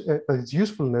its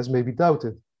usefulness may be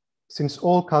doubted, since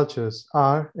all cultures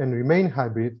are and remain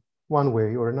hybrid one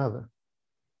way or another.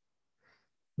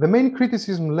 The main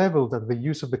criticism leveled at the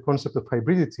use of the concept of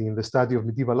hybridity in the study of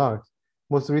medieval art,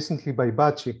 most recently by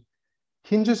Bacci,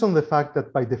 hinges on the fact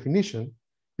that by definition,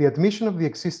 the admission of the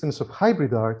existence of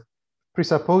hybrid art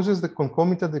presupposes the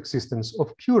concomitant existence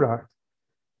of pure art,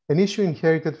 an issue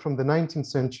inherited from the 19th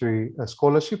century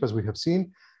scholarship, as we have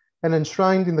seen, and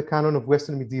enshrined in the canon of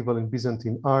Western medieval and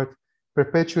Byzantine art,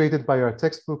 perpetuated by our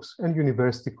textbooks and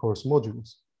university course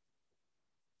modules.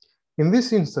 In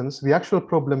this instance, the actual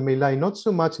problem may lie not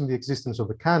so much in the existence of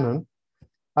a canon,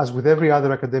 as with every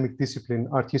other academic discipline,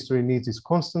 art history needs its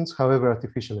constants, however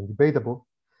artificial and debatable,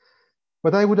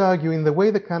 but I would argue in the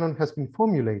way the canon has been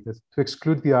formulated to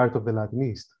exclude the art of the Latin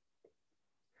East.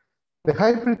 The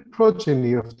hybrid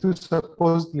progeny of two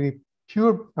supposedly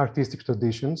pure artistic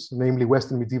traditions, namely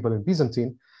Western medieval and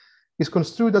Byzantine, is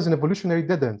construed as an evolutionary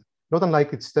dead end, not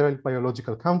unlike its sterile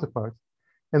biological counterpart,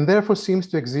 and therefore seems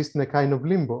to exist in a kind of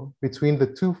limbo between the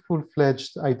two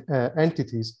full-fledged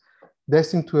entities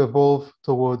destined to evolve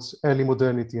towards early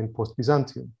modernity and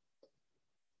post-Byzantium.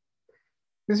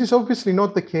 This is obviously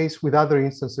not the case with other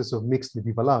instances of mixed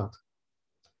medieval art.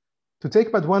 To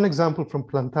take but one example from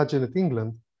Plantagenet,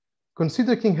 England,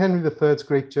 consider King Henry III's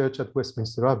great church at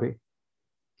Westminster Abbey.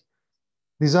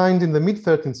 Designed in the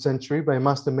mid-13th century by a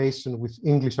master mason with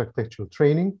English architectural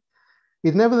training,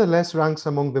 it nevertheless ranks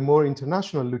among the more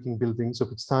international-looking buildings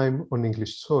of its time on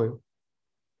English soil.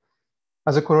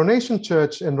 As a coronation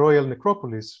church and royal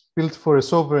necropolis, built for a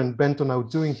sovereign bent on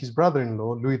outdoing his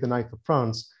brother-in-law, Louis IX of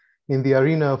France, in the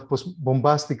arena of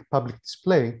bombastic public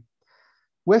display,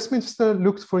 Westminster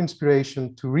looked for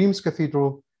inspiration to Rheims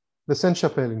Cathedral, the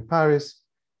Sainte-Chapelle in Paris,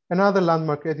 and other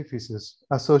landmark edifices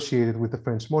associated with the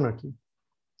French monarchy.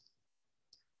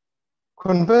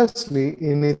 Conversely,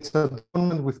 in its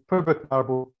adornment with Purbeck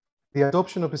marble, the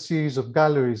adoption of a series of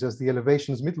galleries as the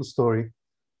elevation's middle story,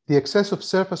 the excess of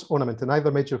surface ornament and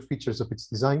other major features of its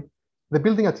design, the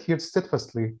building adhered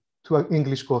steadfastly to an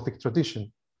English Gothic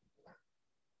tradition.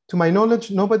 To my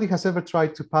knowledge, nobody has ever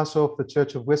tried to pass off the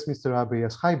Church of Westminster Abbey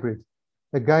as hybrid,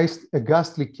 a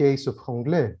ghastly case of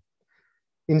Anglais.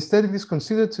 Instead, it is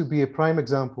considered to be a prime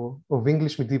example of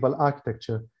English medieval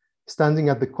architecture standing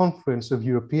at the confluence of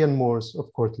European mores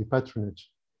of courtly patronage.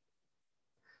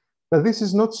 But this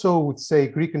is not so with, say,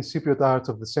 Greek and Cypriot art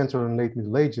of the Central and Late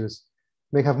Middle Ages,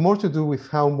 may have more to do with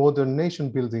how modern nation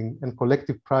building and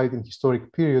collective pride in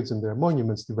historic periods and their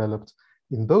monuments developed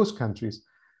in those countries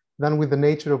than with the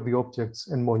nature of the objects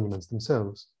and monuments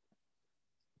themselves.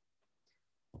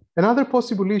 Another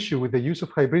possible issue with the use of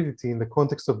hybridity in the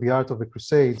context of the art of the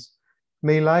Crusades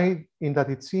may lie in that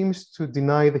it seems to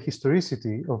deny the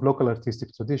historicity of local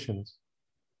artistic traditions.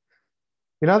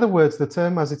 In other words, the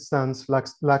term as it stands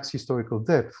lacks historical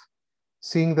depth,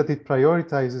 seeing that it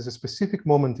prioritizes a specific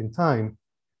moment in time,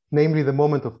 namely the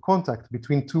moment of contact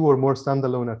between two or more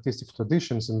standalone artistic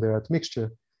traditions and their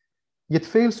admixture, yet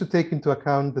fails to take into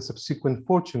account the subsequent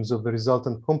fortunes of the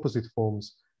resultant composite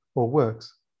forms or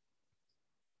works.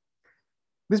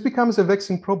 This becomes a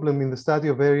vexing problem in the study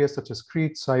of areas such as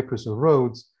Crete, Cyprus, or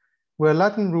Rhodes, where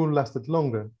Latin rule lasted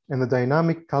longer and the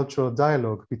dynamic cultural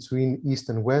dialogue between East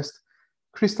and West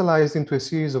crystallized into a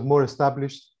series of more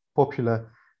established,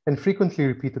 popular, and frequently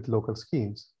repeated local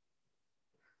schemes.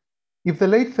 If the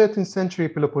late 13th century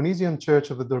Peloponnesian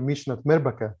church of the Dormition at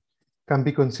Merbaka can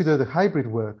be considered a hybrid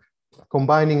work,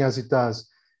 combining as it does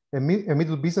a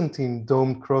Middle Byzantine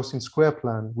domed cross in square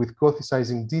plan with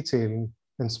Gothicizing detailing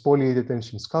and spoliated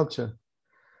ancient sculpture,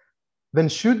 then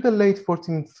should the late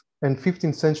 14th and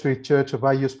 15th century church of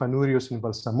Agios Panourios in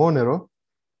Valsamonero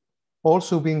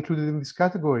also be included in this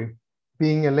category,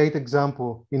 being a late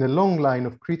example in a long line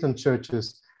of Cretan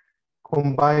churches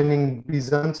combining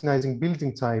Byzantinizing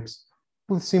building types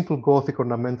with simple Gothic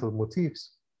ornamental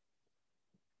motifs?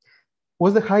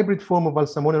 Was the hybrid form of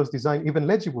Balsamonero's design even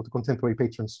legible to contemporary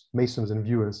patrons, masons, and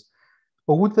viewers?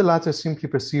 Or would the latter simply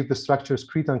perceive the structure's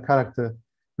Cretan character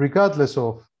regardless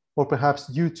of, or perhaps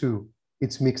due to,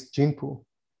 its mixed gene pool?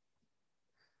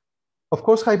 Of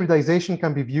course, hybridization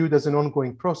can be viewed as an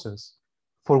ongoing process,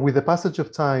 for with the passage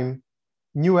of time,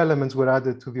 new elements were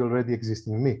added to the already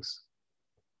existing mix.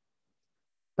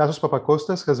 Tassos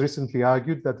Papakostas has recently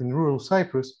argued that in rural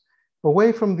Cyprus,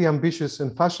 away from the ambitious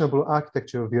and fashionable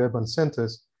architecture of the urban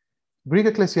centers, Greek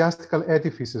ecclesiastical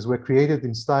edifices were created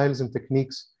in styles and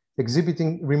techniques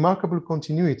exhibiting remarkable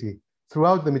continuity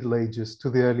throughout the Middle Ages to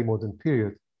the early modern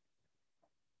period.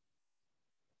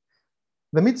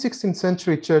 The mid-16th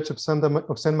century church of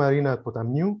St. Marina at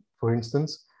Potamiou, for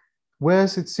instance,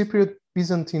 wears its Cypriot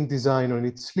Byzantine design on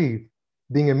its sleeve,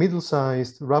 being a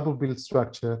middle-sized, rubble-built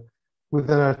structure with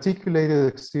an articulated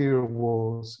exterior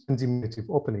walls and diminutive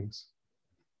openings.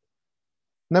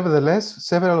 Nevertheless,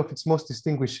 several of its most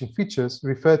distinguishing features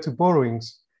refer to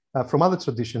borrowings from other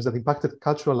traditions that impacted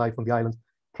cultural life on the island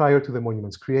prior to the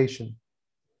monument's creation.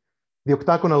 The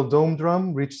octagonal dome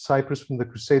drum reached Cyprus from the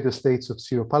Crusader states of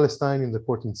Syro-Palestine in the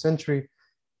 14th century,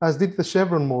 as did the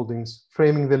chevron moldings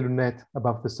framing the lunette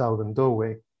above the southern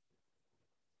doorway.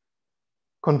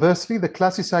 Conversely, the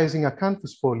classicizing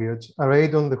acanthus foliage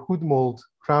arrayed on the hood mold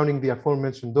crowning the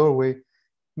aforementioned doorway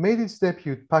made its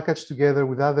debut packaged together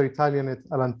with other Italianate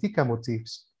all'antica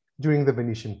motifs during the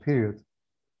Venetian period.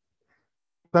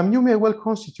 Potamiou may well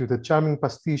constitute a charming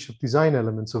pastiche of design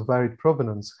elements of varied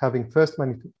provenance, having first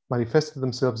manifested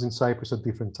themselves in Cyprus at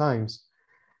different times.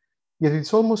 Yet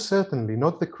it's almost certainly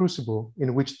not the crucible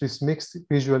in which this mixed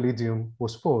visual idiom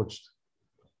was forged.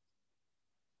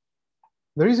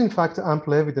 There is in fact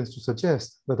ample evidence to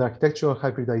suggest that architectural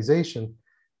hybridization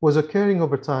was occurring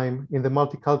over time in the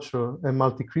multicultural and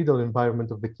multi-creedal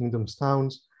environment of the kingdom's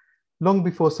towns, long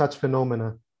before such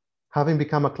phenomena, having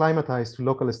become acclimatized to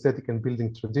local aesthetic and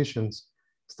building traditions,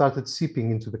 started seeping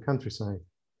into the countryside.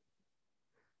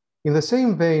 In the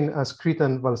same vein as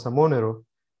Cretan Balsamonero,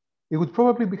 it would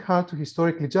probably be hard to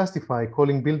historically justify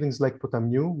calling buildings like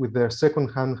Potamiou, with their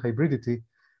second-hand hybridity,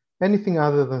 anything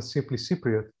other than simply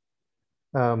Cypriot,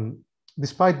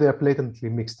 despite their blatantly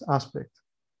mixed aspect.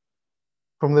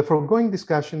 From the foregoing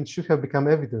discussion, it should have become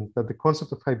evident that the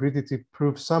concept of hybridity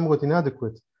proves somewhat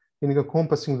inadequate in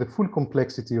encompassing the full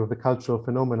complexity of the cultural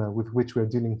phenomena with which we're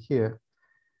dealing here,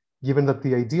 given that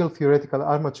the ideal theoretical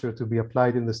armature to be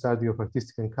applied in the study of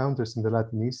artistic encounters in the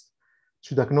Latin East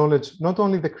should acknowledge not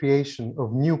only the creation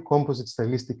of new composite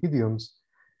stylistic idioms,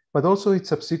 but also its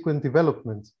subsequent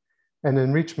development and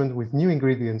enrichment with new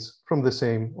ingredients from the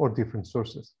same or different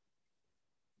sources.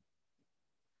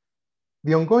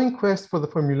 The ongoing quest for the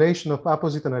formulation of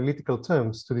apposite analytical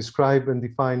terms to describe and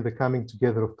define the coming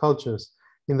together of cultures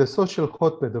in the social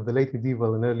hotbed of the late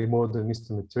medieval and early modern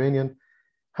Eastern Mediterranean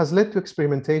has led to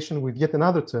experimentation with yet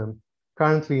another term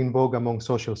currently in vogue among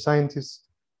social scientists,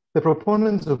 the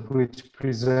proponents of which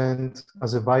present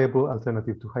as a viable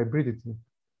alternative to hybridity.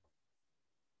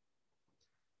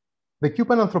 The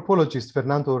Cuban anthropologist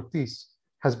Fernando Ortiz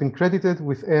has been credited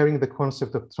with airing the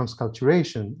concept of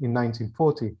transculturation in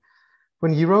 1940,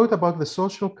 when he wrote about the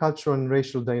social, cultural, and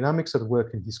racial dynamics at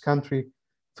work in his country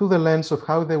through the lens of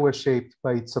how they were shaped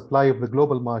by its supply of the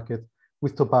global market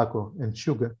with tobacco and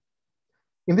sugar.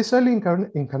 In this early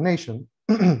incarnation,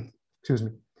 excuse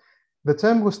me, the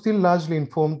term was still largely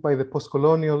informed by the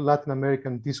post-colonial Latin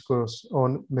American discourse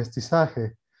on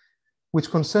mestizaje, which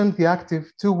concerned the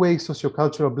active two-way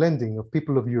sociocultural blending of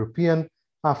people of European,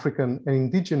 African, and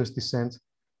indigenous descent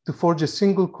to forge a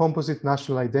single composite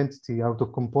national identity out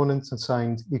of components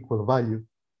assigned equal value.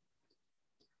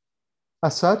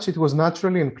 As such, it was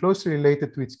naturally and closely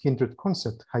related to its kindred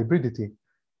concept, hybridity,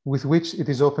 with which it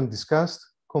is often discussed,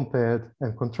 compared,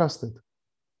 and contrasted.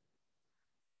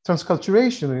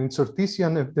 Transculturation in its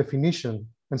Ortizian definition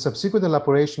and subsequent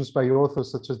elaborations by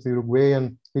authors such as the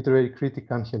Uruguayan literary critic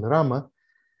Ángel Rama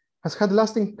has had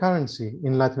lasting currency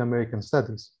in Latin American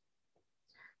studies.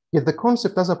 Yet the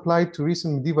concept as applied to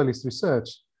recent medievalist research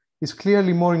is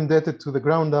clearly more indebted to the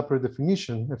ground-up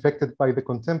redefinition effected by the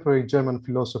contemporary German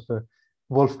philosopher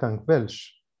Wolfgang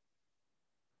Welsch.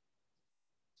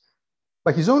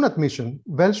 By his own admission,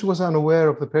 Welsch was unaware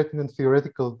of the pertinent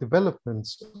theoretical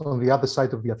developments on the other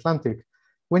side of the Atlantic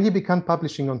when he began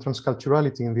publishing on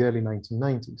transculturality in the early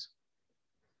 1990s.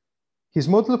 His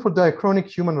model for diachronic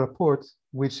human rapport,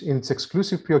 which in its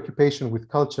exclusive preoccupation with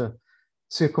culture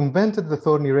circumvented the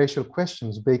thorny racial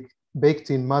questions baked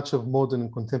in much of modern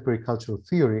and contemporary cultural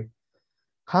theory,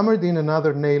 hammered in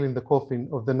another nail in the coffin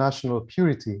of the national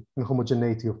purity and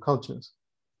homogeneity of cultures.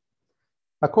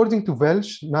 According to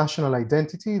Welsh, national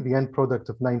identity, the end product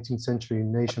of 19th century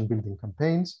nation-building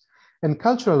campaigns, and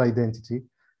cultural identity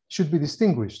should be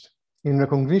distinguished in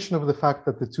recognition of the fact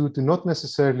that the two do not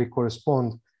necessarily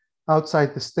correspond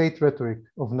outside the state rhetoric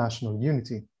of national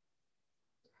unity.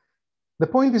 The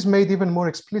point is made even more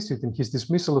explicit in his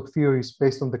dismissal of theories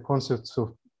based on the concepts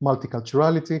of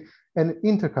multiculturality and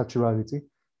interculturality,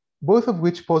 both of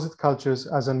which posit cultures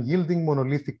as unyielding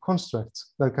monolithic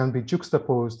constructs that can be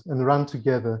juxtaposed and run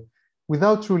together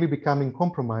without truly becoming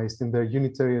compromised in their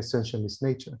unitary essentialist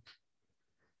nature.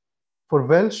 For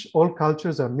Welsh, all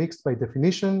cultures are mixed by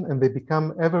definition, and they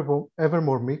become ever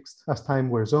more mixed as time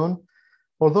wears on,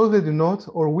 although they do not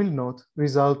or will not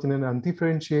result in an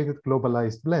undifferentiated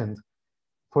globalized blend,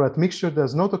 for admixture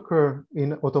does not occur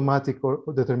in automatic or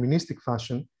deterministic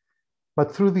fashion,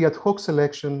 but through the ad hoc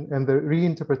selection and the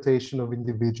reinterpretation of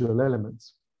individual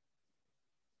elements.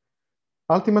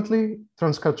 Ultimately,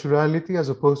 transculturality as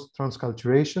opposed to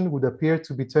transculturation would appear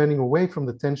to be turning away from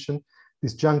the tension,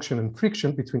 disjunction, and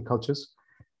friction between cultures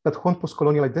that haunt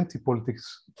post-colonial identity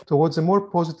politics towards a more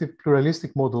positive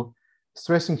pluralistic model,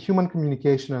 stressing human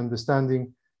communication and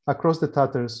understanding across the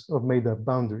tatters of made-up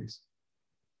boundaries.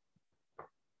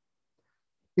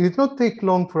 It did not take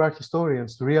long for art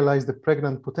historians to realize the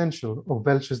pregnant potential of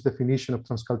Welsh's definition of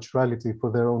transculturality for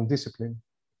their own discipline.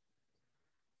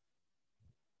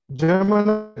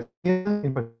 German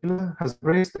in particular has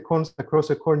embraced the concept across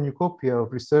a cornucopia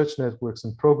of research networks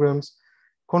and programs,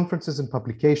 conferences and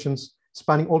publications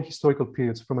spanning all historical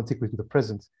periods from antiquity to the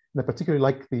present. And I particularly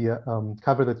like the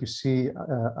cover that you see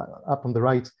up on the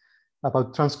right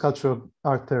about transcultural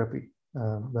art therapy.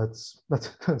 That's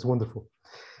wonderful.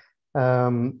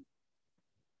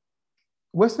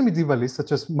 Western medievalists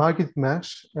such as Margit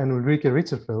Mersch and Ulrike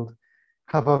Ritterfeld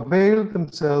have availed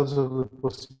themselves of the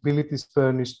possibilities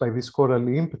furnished by this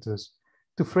scholarly impetus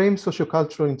to frame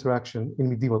sociocultural interaction in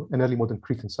medieval and early modern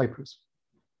Crete and Cyprus.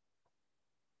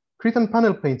 Cretan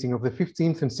panel painting of the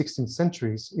 15th and 16th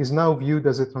centuries is now viewed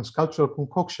as a transcultural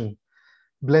concoction,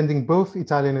 blending both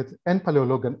Italianate and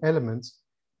Paleologan elements,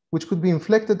 which could be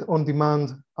inflected on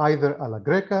demand either alla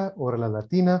Greca or alla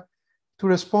Latina to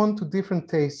respond to different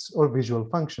tastes or visual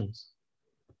functions.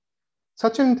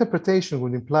 Such an interpretation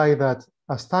would imply that,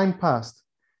 as time passed,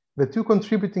 the two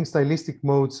contributing stylistic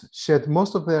modes shed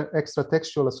most of their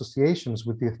extra-textual associations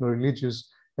with the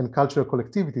ethno-religious and cultural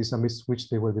collectivities amidst which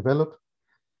they were developed,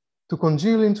 to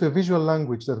congeal into a visual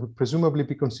language that would presumably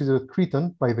be considered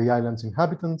Cretan by the island's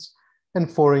inhabitants and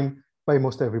foreign by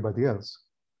most everybody else.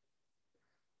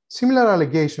 Similar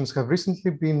allegations have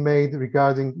recently been made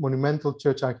regarding monumental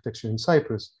church architecture in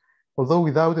Cyprus, although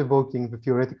without evoking the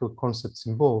theoretical concepts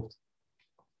involved.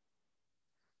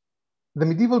 The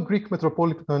medieval Greek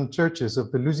metropolitan churches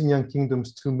of the Lusignan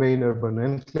kingdom's two main urban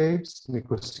enclaves,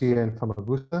 Nicosia and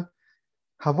Famagusta,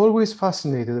 have always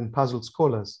fascinated and puzzled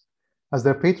scholars, as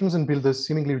their patrons and builders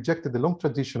seemingly rejected the long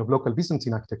tradition of local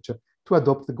Byzantine architecture to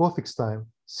adopt the Gothic style,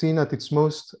 seen at its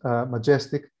most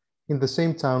majestic in the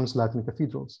same town's Latin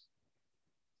cathedrals.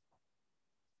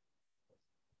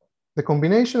 The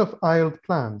combination of aisled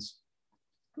plans,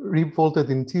 revaulted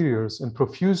interiors, and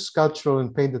profuse sculptural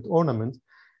and painted ornament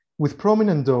with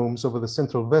prominent domes over the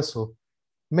central vessel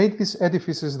made these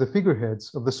edifices the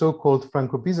figureheads of the so-called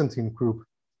Franco-Byzantine group,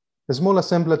 a small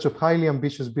assemblage of highly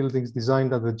ambitious buildings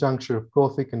designed at the juncture of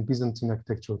Gothic and Byzantine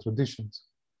architectural traditions.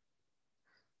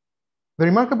 The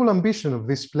remarkable ambition of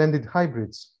these splendid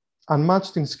hybrids,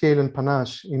 unmatched in scale and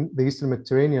panache in the Eastern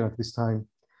Mediterranean at this time,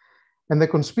 and the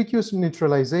conspicuous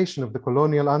neutralization of the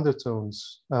colonial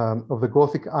undertones of the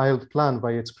Gothic aisled plan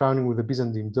by its crowning with the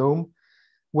Byzantine dome,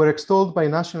 were extolled by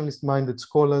nationalist-minded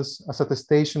scholars as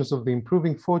attestations of the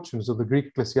improving fortunes of the Greek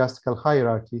ecclesiastical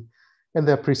hierarchy and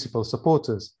their principal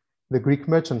supporters, the Greek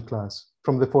merchant class,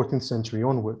 from the 14th century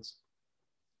onwards.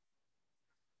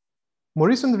 More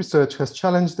recent research has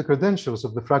challenged the credentials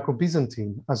of the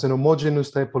Franco-Byzantine as an homogeneous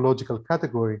typological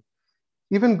category,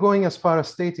 even going as far as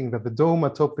stating that the dome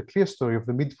atop the clerestory of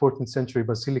the mid-14th century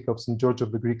Basilica of St. George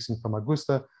of the Greeks in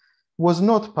Famagusta was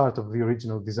not part of the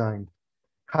original design,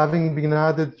 having been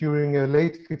added during a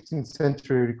late 15th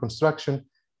century reconstruction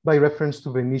by reference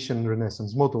to Venetian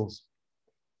Renaissance models.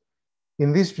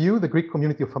 In this view, the Greek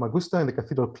community of Famagusta and the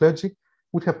cathedral clergy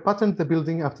would have patterned the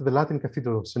building after the Latin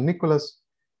Cathedral of St. Nicholas,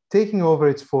 taking over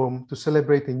its form to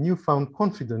celebrate a newfound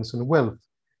confidence and wealth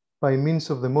by means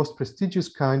of the most prestigious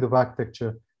kind of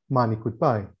architecture money could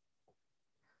buy.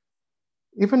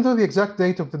 Even though the exact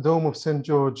date of the Dome of St.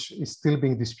 George is still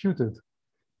being disputed,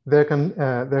 there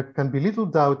can be little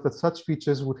doubt that such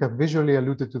features would have visually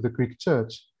alluded to the Greek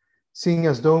church, seeing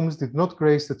as domes did not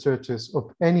grace the churches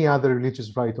of any other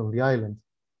religious rite on the island.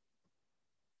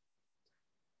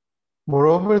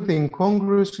 Moreover, the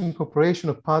incongruous incorporation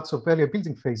of parts of earlier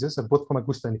building phases at both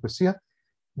Famagusta and Nicosia,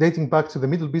 dating back to the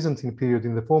Middle Byzantine period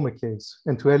in the former case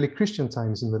and to early Christian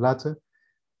times in the latter,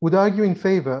 would argue in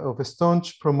favor of a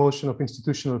staunch promotion of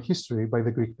institutional history by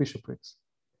the Greek bishoprics.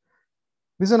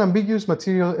 This unambiguous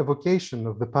material evocation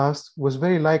of the past was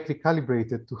very likely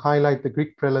calibrated to highlight the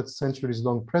Greek prelate's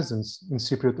centuries-long presence in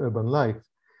Cypriot urban life,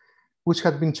 which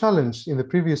had been challenged in the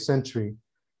previous century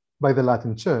by the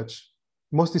Latin Church,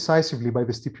 most decisively by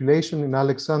the stipulation in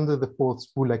Alexander IV's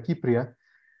Bulla Kypria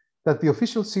that the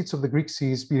official seats of the Greek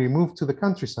sees be removed to the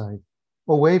countryside,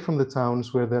 away from the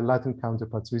towns where their Latin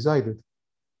counterparts resided.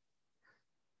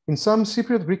 In some,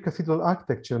 Cypriot Greek cathedral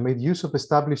architecture made use of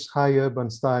established high urban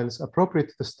styles appropriate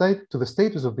to the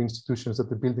status of the institutions that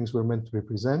the buildings were meant to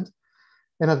represent,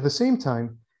 and at the same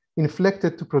time,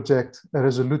 inflected to project a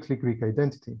resolutely Greek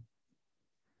identity.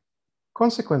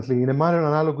 Consequently, in a manner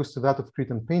analogous to that of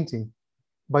Cretan painting,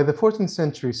 by the 14th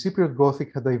century, Cypriot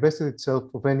Gothic had divested itself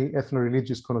of any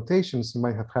ethno-religious connotations it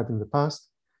might have had in the past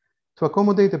to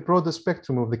accommodate a broader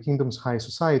spectrum of the kingdom's high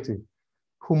society,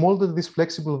 who molded this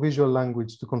flexible visual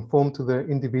language to conform to their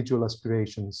individual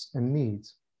aspirations and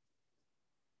needs.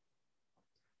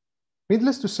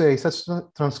 Needless to say, such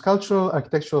transcultural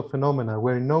architectural phenomena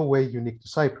were in no way unique to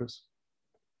Cyprus.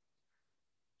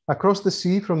 Across the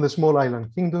sea from the small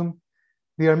island kingdom,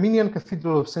 the Armenian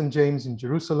Cathedral of St. James in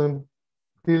Jerusalem,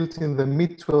 built in the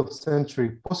mid-12th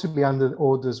century, possibly under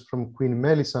orders from Queen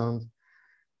Melisande,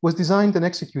 was designed and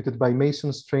executed by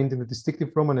masons trained in the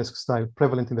distinctive Romanesque style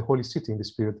prevalent in the Holy City in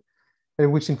this period,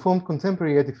 and which informed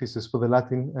contemporary edifices for the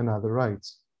Latin and other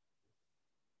rites.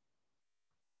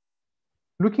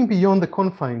 Looking beyond the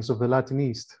confines of the Latin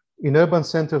East, in urban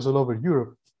centers all over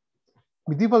Europe,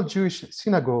 medieval Jewish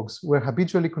synagogues were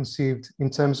habitually conceived in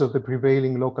terms of the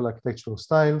prevailing local architectural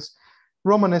styles,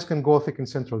 Romanesque and Gothic in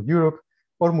Central Europe,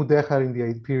 or Mudéjar in the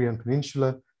Iberian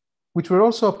Peninsula, which were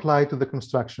also applied to the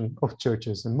construction of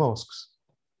churches and mosques.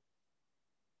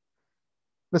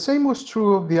 The same was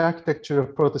true of the architecture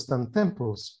of Protestant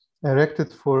temples,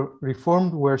 erected for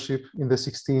Reformed worship in the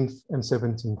 16th and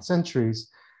 17th centuries,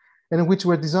 and which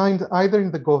were designed either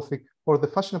in the Gothic or the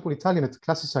fashionable Italianate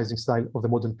classicizing style of the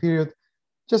modern period,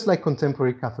 just like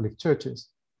contemporary Catholic churches.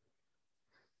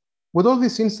 What all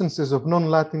these instances of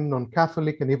non-Latin,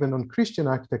 non-Catholic, and even non-Christian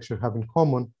architecture have in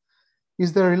common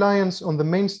is their reliance on the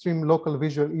mainstream local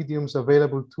visual idioms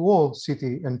available to all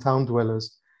city and town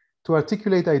dwellers to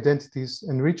articulate identities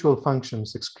and ritual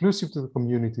functions exclusive to the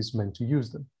communities meant to use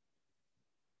them.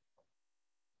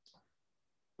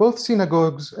 Both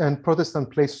synagogues and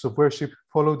Protestant places of worship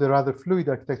followed a rather fluid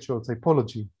architectural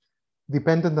typology,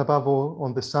 dependent above all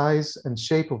on the size and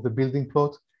shape of the building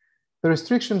plot, the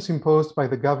restrictions imposed by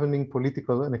the governing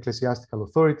political and ecclesiastical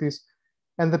authorities,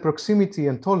 and the proximity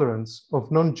and tolerance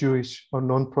of non-Jewish or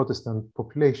non-Protestant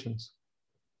populations.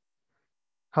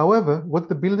 However, what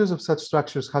the builders of such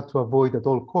structures had to avoid at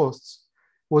all costs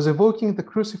was evoking the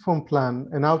cruciform plan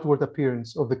and outward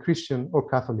appearance of the Christian or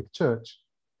Catholic Church.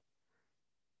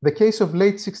 The case of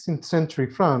late 16th century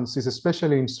France is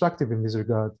especially instructive in this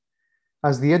regard,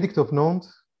 as the Edict of Nantes,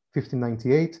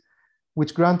 1598,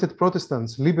 which granted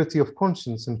Protestants liberty of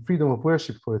conscience and freedom of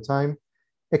worship for a time,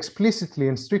 explicitly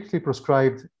and strictly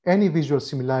proscribed any visual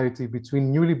similarity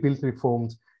between newly built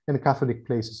Reformed and Catholic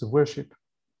places of worship.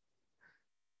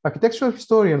 Architectural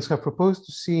historians have proposed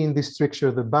to see in this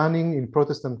stricture the banning in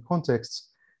Protestant contexts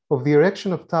of the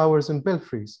erection of towers and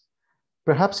belfries,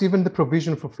 perhaps even the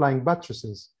provision for flying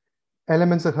buttresses,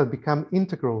 elements that had become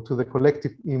integral to the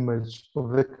collective image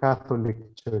of the Catholic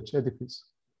Church edifice.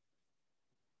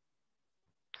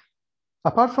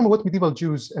 Apart from what medieval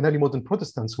Jews and early modern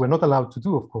Protestants were not allowed to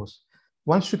do, of course,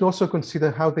 one should also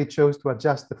consider how they chose to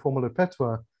adjust the formal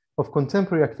repertoire of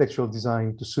contemporary architectural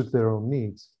design to suit their own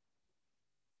needs.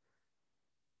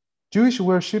 Jewish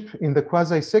worship in the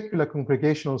quasi-secular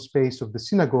congregational space of the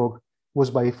synagogue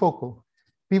was bifocal,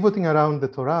 pivoting around the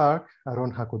Torah ark,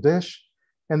 Aron HaKodesh,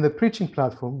 and the preaching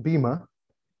platform, Bima,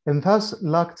 and thus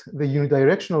lacked the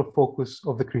unidirectional focus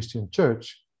of the Christian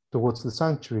church towards the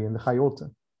sanctuary and the high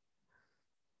altar.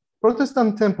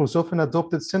 Protestant temples often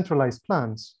adopted centralized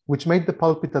plans, which made the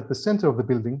pulpit at the center of the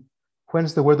building,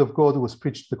 whence the word of God was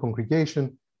preached to the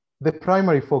congregation, the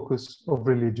primary focus of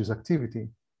religious activity.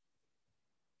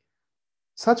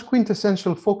 Such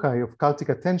quintessential foci of cultic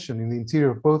attention in the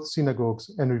interior of both synagogues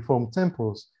and Reformed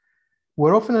temples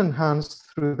were often enhanced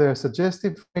through their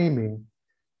suggestive framing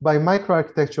by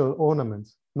microarchitectural ornament,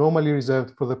 normally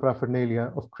reserved for the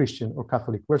paraphernalia of Christian or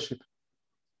Catholic worship.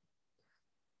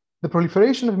 The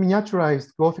proliferation of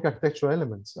miniaturized Gothic architectural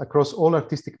elements across all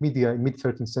artistic media in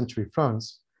mid-13th century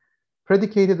France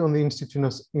predicated on the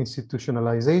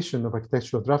institutionalization of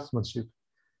architectural draftsmanship,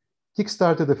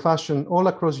 kickstarted a fashion all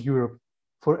across Europe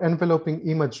for enveloping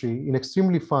imagery in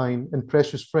extremely fine and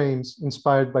precious frames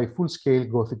inspired by full-scale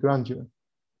Gothic grandeur.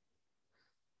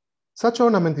 Such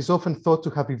ornament is often thought to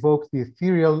have evoked the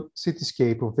ethereal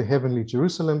cityscape of the heavenly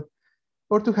Jerusalem,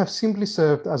 or to have simply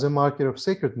served as a marker of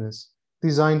sacredness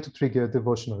designed to trigger a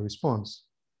devotional response.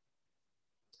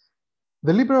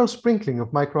 The liberal sprinkling of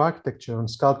microarchitecture on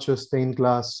sculpture, stained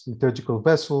glass, liturgical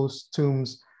vessels,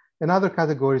 tombs, and other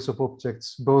categories of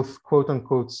objects, both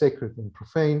quote-unquote sacred and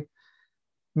profane,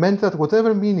 meant that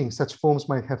whatever meaning such forms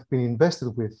might have been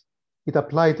invested with, it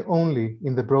applied only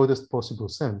in the broadest possible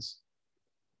sense.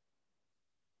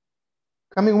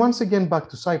 Coming once again back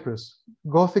to Cyprus,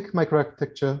 Gothic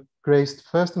microarchitecture graced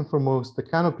first and foremost the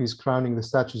canopies crowning the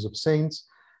statues of saints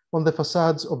on the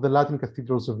facades of the Latin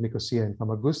cathedrals of Nicosia and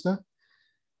Famagusta,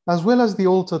 as well as the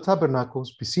altar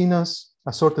tabernacles, piscinas,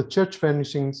 assorted church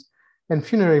furnishings, and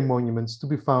funerary monuments to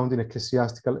be found in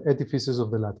ecclesiastical edifices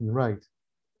of the Latin Rite.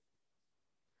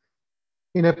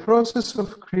 In a process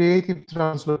of creative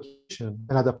translocation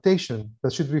and adaptation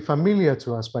that should be familiar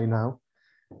to us by now,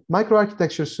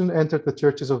 microarchitecture soon entered the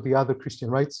churches of the other Christian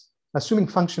rites, assuming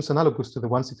functions analogous to the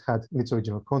ones it had in its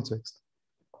original context.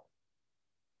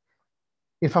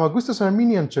 In Famagusta's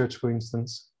Armenian church, for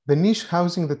instance, the niche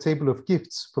housing the table of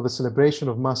gifts for the celebration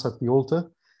of Mass at the altar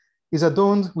is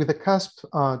adorned with a casped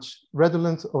arch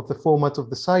redolent of the format of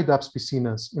the side-apse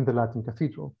piscinas in the Latin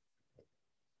cathedral.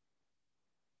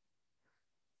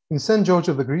 In St. George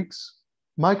of the Greeks,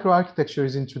 microarchitecture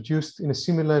is introduced in a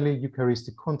similarly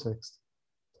Eucharistic context.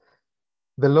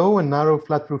 The low and narrow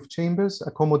flat roof chambers,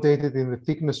 accommodated in the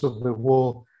thickness of the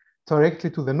wall directly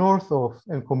to the north of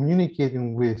and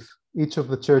communicating with each of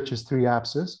the church's three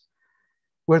apses,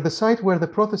 were the site where the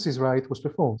prothesis rite was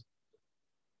performed.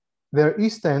 Their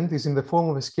east end is in the form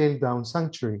of a scaled-down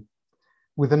sanctuary,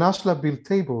 with an ashlar-built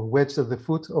table wedged at the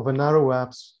foot of a narrow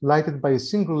apse, lighted by a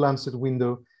single lancet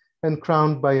window and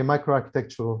crowned by a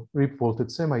microarchitectural rib-vaulted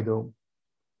semidome.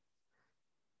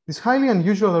 This highly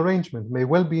unusual arrangement may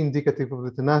well be indicative of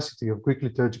the tenacity of Greek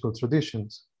liturgical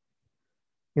traditions.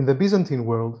 In the Byzantine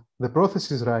world, the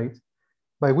prothesis rite,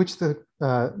 by which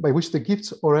the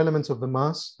gifts or elements of the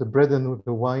Mass, the bread and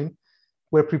the wine,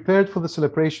 were prepared for the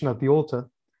celebration at the altar,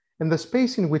 and the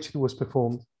space in which it was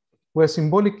performed, were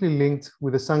symbolically linked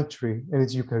with the sanctuary and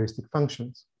its Eucharistic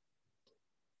functions.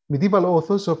 Medieval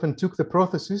authors often took the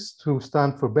prothesis to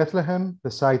stand for Bethlehem,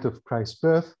 the site of Christ's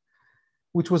birth,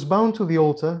 which was bound to the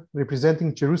altar,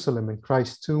 representing Jerusalem and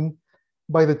Christ's tomb,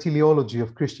 by the teleology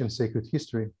of Christian sacred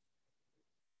history.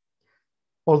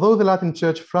 Although the Latin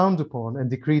Church frowned upon and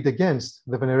decreed against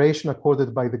the veneration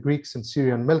accorded by the Greeks and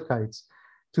Syrian Melkites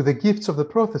to the gifts of the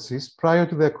prothesis prior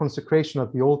to their consecration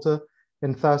at the altar,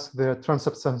 and thus their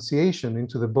transubstantiation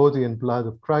into the body and blood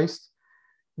of Christ,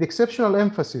 the exceptional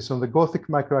emphasis on the Gothic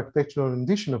microarchitectural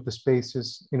rendition of the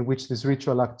spaces in which this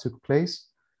ritual act took place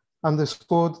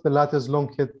underscored the latter's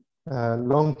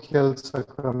long-held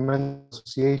sacramental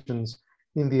associations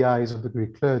in the eyes of the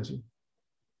Greek clergy.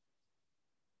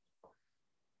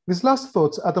 These last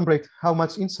thoughts adumbrate how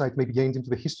much insight may be gained into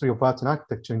the history of art and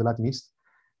architecture in the Latin East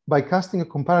by casting a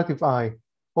comparative eye,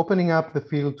 opening up the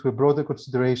field to a broader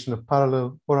consideration of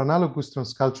parallel or analogous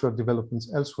transcultural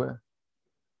developments elsewhere.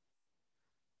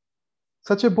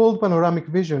 Such a bold panoramic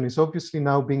vision is obviously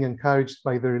now being encouraged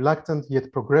by the reluctant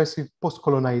yet progressive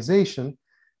post-colonization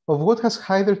of what has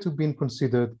hitherto been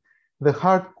considered the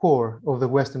hard core of the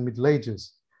Western Middle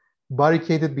Ages,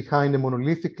 barricaded behind a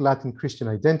monolithic Latin Christian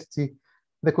identity,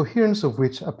 the coherence of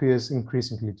which appears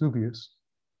increasingly dubious.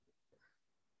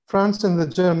 France and the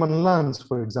German lands,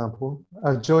 for example,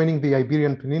 are joining the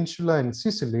Iberian Peninsula and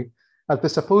Sicily at the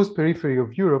supposed periphery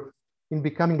of Europe in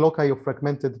becoming loci of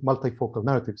fragmented multifocal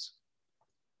narratives.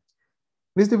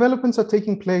 These developments are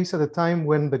taking place at a time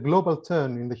when the global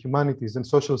turn in the humanities and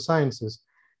social sciences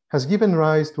has given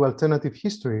rise to alternative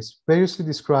histories variously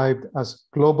described as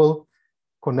global,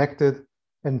 connected,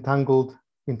 entangled,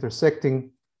 intersecting,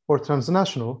 or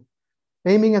transnational,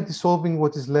 aiming at dissolving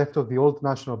what is left of the old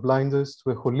national blinders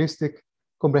to a holistic,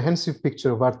 comprehensive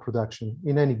picture of art production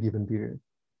in any given period.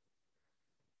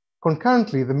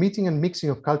 Concurrently, the meeting and mixing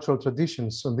of cultural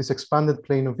traditions on this expanded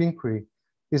plane of inquiry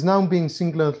is now being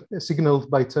signaled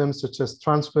by terms such as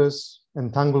transfers,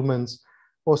 entanglements,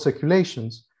 or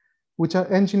circulations, which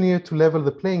are engineered to level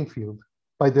the playing field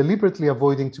by deliberately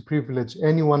avoiding to privilege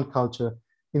any one culture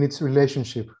in its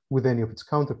relationship with any of its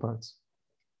counterparts.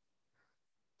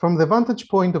 From the vantage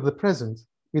point of the present,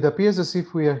 it appears as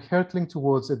if we are hurtling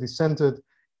towards a decentered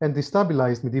and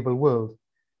destabilized medieval world,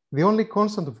 the only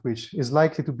constant of which is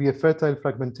likely to be a fertile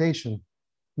fragmentation,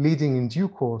 leading in due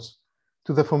course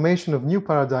to the formation of new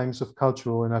paradigms of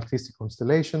cultural and artistic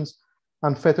constellations,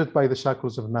 unfettered by the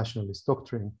shackles of nationalist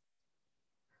doctrine.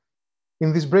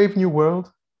 In this brave new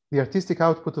world, the artistic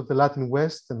output of the Latin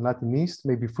West and Latin East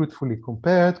may be fruitfully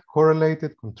compared,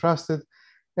 correlated, contrasted,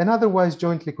 and otherwise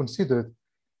jointly considered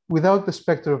without the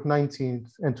specter of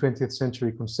 19th and 20th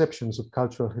century conceptions of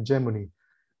cultural hegemony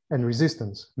and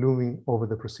resistance looming over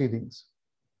the proceedings.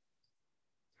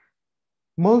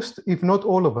 Most, if not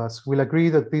all of us, will agree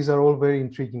that these are all very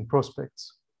intriguing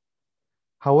prospects.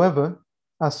 However,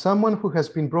 as someone who has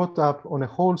been brought up on a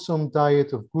wholesome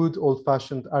diet of good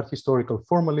old-fashioned art historical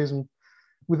formalism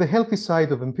with a healthy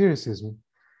side of empiricism,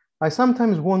 I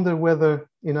sometimes wonder whether,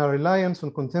 in our reliance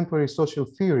on contemporary social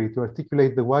theory to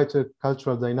articulate the wider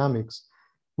cultural dynamics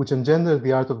which engender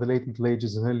the art of the late Middle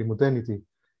Ages and early modernity,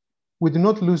 we do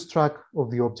not lose track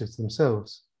of the objects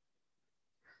themselves.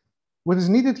 What is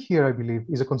needed here, I believe,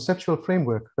 is a conceptual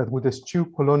framework that would eschew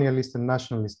colonialist and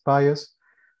nationalist bias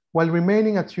while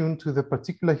remaining attuned to the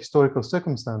particular historical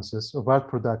circumstances of art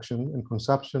production and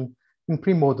consumption in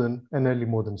pre-modern and early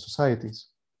modern societies.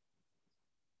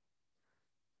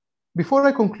 Before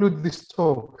I conclude this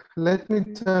talk, let me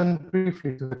turn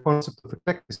briefly to the concept of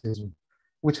eclecticism,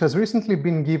 which has recently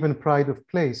been given pride of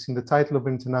place in the title of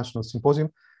an international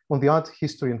symposium on the art,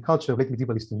 history, and culture of late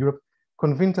medieval Eastern Europe,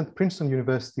 convened at Princeton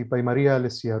University by Maria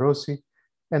Alessia Rossi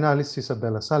and Alice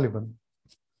Isabella Sullivan.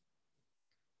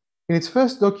 In its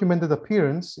first documented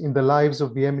appearance in the lives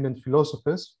of the eminent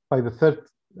philosophers by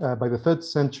the third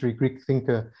century Greek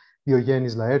thinker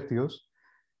Diogenes Laertios,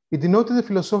 it denoted a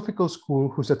philosophical school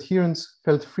whose adherents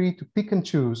felt free to pick and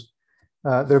choose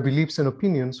their beliefs and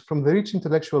opinions from the rich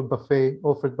intellectual buffet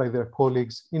offered by their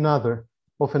colleagues in other,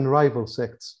 often rival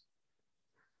sects.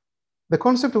 The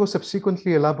concept was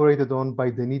subsequently elaborated on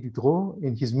by Denis Diderot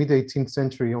in his mid-18th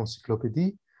century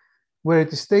encyclopédie, where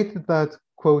it is stated that,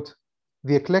 quote,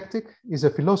 "The eclectic is a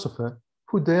philosopher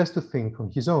who dares to think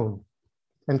on his own,"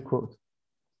 end quote.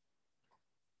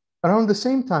 Around the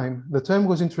same time, the term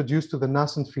was introduced to the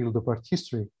nascent field of art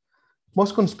history,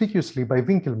 most conspicuously by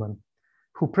Winkelmann,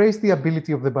 who praised the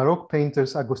ability of the Baroque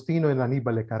painters Agostino and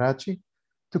Annibale Carracci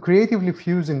to creatively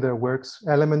fuse in their works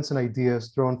elements and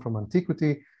ideas drawn from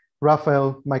antiquity,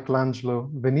 Raphael,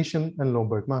 Michelangelo, Venetian, and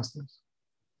Lombard masters.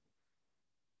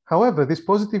 However, this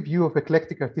positive view of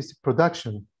eclectic artistic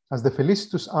production as the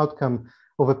felicitous outcome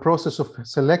of a process of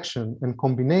selection and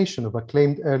combination of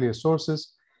acclaimed earlier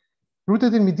sources,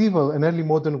 rooted in medieval and early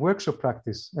modern workshop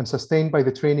practice and sustained by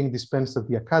the training dispensed at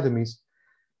the academies,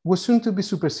 was soon to be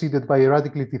superseded by a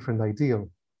radically different ideal.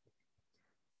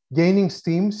 Gaining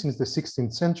steam since the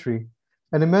 16th century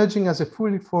and emerging as a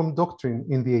fully formed doctrine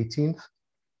in the 18th,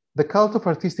 the cult of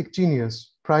artistic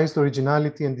genius prized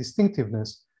originality and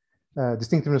distinctiveness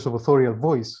of authorial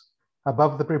voice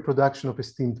above the reproduction of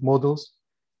esteemed models,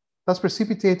 thus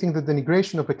precipitating the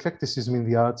denigration of eclecticism in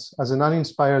the arts as an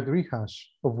uninspired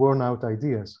rehash of worn-out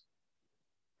ideas.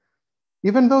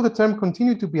 Even though the term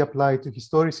continued to be applied to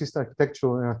historicist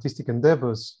architectural and artistic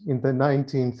endeavors in the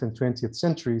 19th and 20th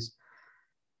centuries,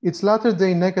 its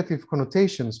latter-day negative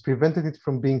connotations prevented it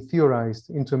from being theorized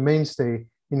into a mainstay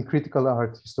in critical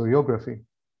art historiography.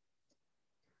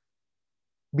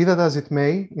 Be that as it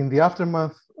may, in the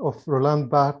aftermath of Roland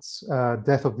Barthes'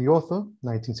 Death of the Author,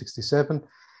 1967,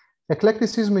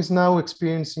 eclecticism is now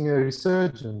experiencing a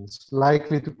resurgence,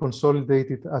 likely to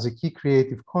consolidate it as a key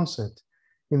creative concept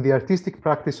in the artistic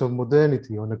practice of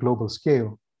modernity on a global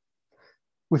scale.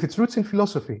 With its roots in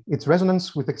philosophy, its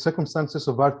resonance with the circumstances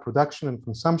of art production and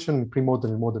consumption in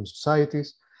pre-modern and modern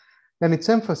societies, and its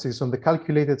emphasis on the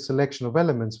calculated selection of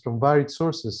elements from varied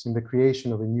sources in the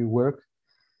creation of a new work,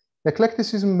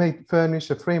 eclecticism may furnish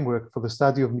a framework for the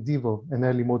study of medieval and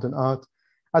early modern art,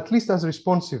 at least as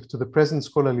responsive to the present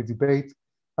scholarly debate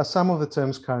as some of the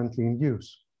terms currently in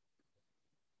use.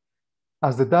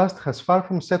 As the dust has far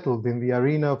from settled in the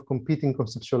arena of competing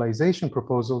conceptualization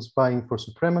proposals vying for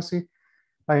supremacy,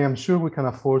 I am sure we can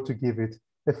afford to give it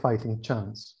a fighting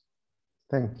chance.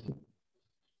 Thank you.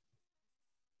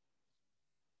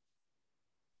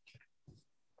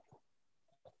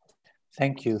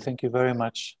 Thank you. Thank you very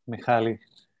much, Michali,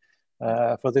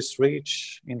 for this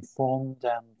rich, informed,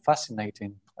 and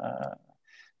fascinating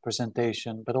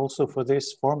presentation, but also for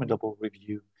this formidable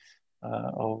review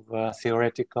of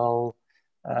theoretical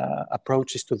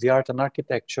approaches to the art and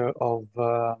architecture of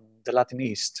the Latin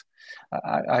East.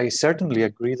 I certainly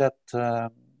agree that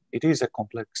it is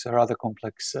a rather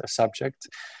complex subject,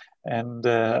 and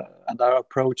our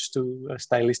approach to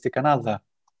stylistic and other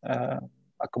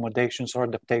accommodations or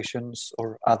adaptations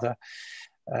or other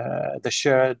the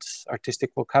shared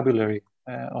artistic vocabulary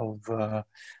of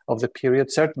the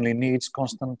period certainly needs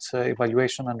constant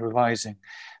evaluation and revising.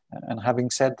 And having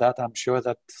said that, I'm sure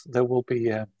that there will be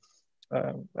a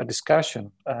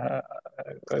discussion,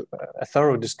 a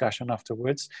thorough discussion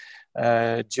afterwards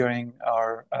during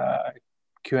our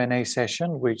Q&A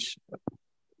session, which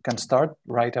can start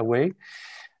right away.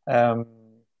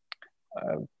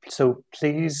 So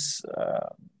please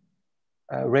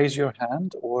raise your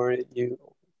hand, or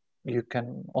you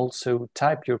can also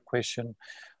type your question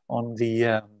on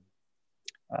the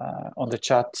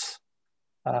chat,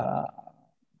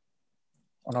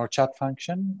 on our chat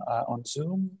function on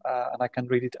Zoom, and I can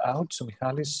read it out. So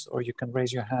Michalis, or you can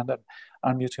raise your hand and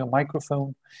unmute your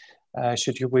microphone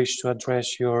should you wish to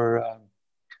address your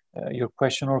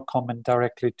question or comment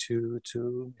directly to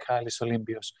Michalis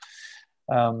Olympios.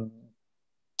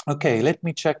 Okay, let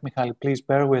me check, Michalis, please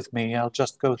bear with me. I'll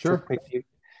just go through quickly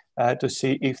to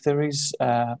see if there is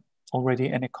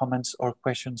already any comments or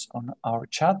questions on our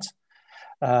chat.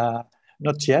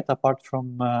 Not yet, apart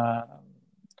from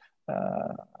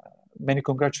many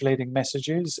congratulating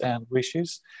messages and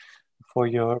wishes for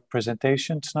your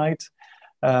presentation tonight.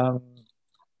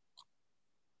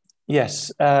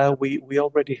 Yes, we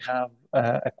already have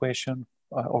a question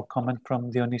or comment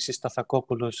from Dionysis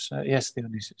Stathakopoulos. Yes,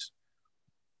 Dionysis.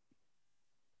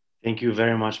 Thank you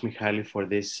very much, Michalis, for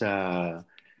this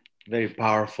very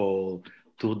powerful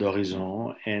tour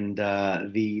d'horizon. And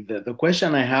the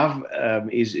question I have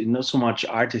is not so much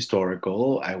art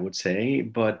historical, I would say,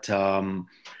 but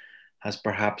has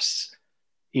perhaps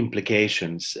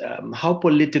implications. How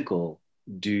political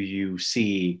do you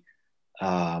see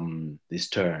this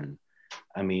turn?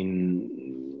 I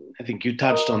mean, I think you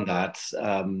touched on that.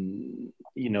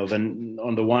 You know, then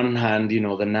on the one hand, you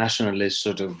know, the nationalists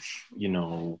sort of, you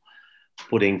know,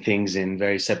 putting things in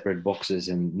very separate boxes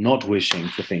and not wishing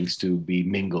for things to be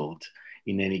mingled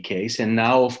in any case. And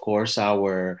now, of course,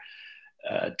 our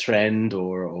trend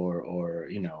or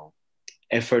you know,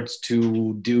 efforts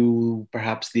to do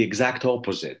perhaps the exact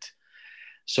opposite.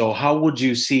 So how would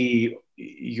you see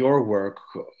your work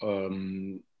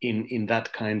in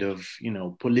that kind of, you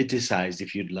know, politicized,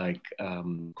 if you'd like,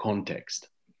 context?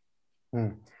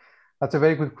 That's a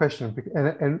very good question,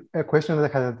 and a question that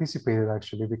I had anticipated,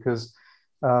 actually, because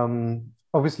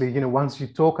obviously, you know, once you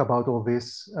talk about all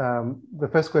this, the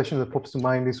first question that pops to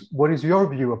mind is, what is your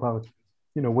view about,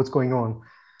 you know, what's going on?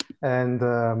 And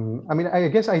I mean, I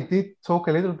guess I did talk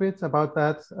a little bit about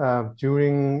that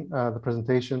during the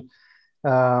presentation,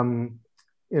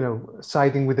 you know,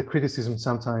 siding with the criticism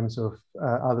sometimes of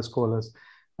other scholars.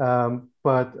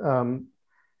 But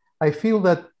I feel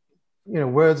that, you know,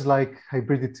 words like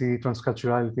hybridity,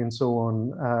 transculturality, and so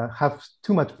on have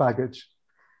too much baggage.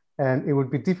 And it would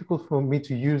be difficult for me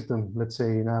to use them, let's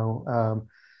say now,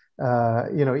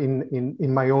 you know,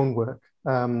 in my own work.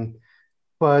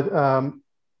 But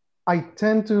I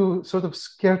tend to sort of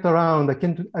skirt around.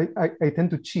 I tend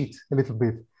to cheat a little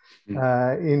bit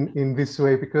in this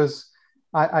way, because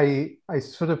I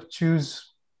sort of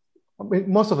choose, I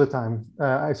mean, most of the time,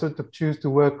 I sort of choose to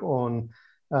work on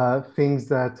things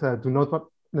that do not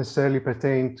necessarily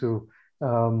pertain to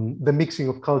the mixing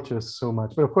of cultures so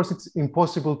much. But of course, it's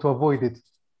impossible to avoid it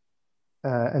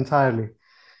entirely.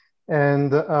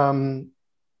 And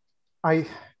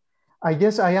I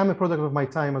guess I am a product of my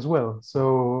time as well.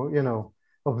 So, you know,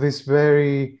 of this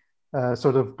very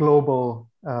sort of global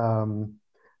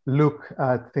look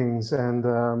at things. And,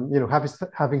 you know,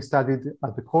 having studied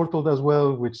at the Courtauld as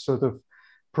well, which sort of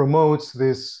promotes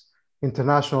this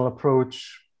international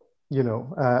approach, you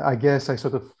know, I guess I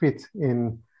sort of fit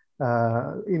in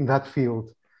that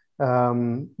field.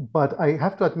 But I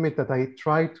have to admit that I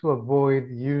try to avoid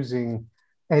using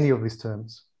any of these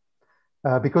terms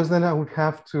because then I would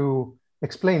have to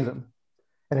explain them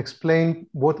and explain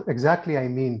what exactly I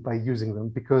mean by using them,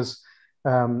 because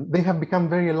they have become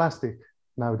very elastic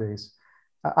nowadays.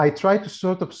 I try to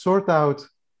sort of sort out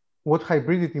what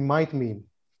hybridity might mean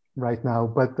right now,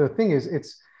 but the thing is,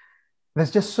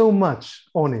 there's just so much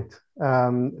on it.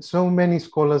 So many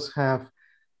scholars have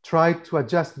tried to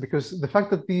adjust, because the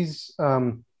fact that these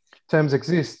terms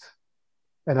exist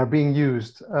and are being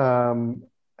used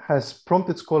has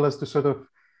prompted scholars to sort of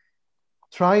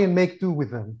try and make do with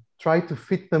them, try to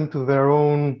fit them to their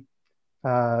own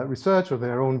research or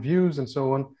their own views and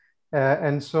so on.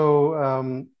 And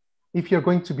so if you're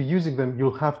going to be using them,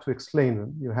 you'll have to explain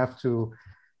them. You have to,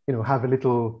 you know, have a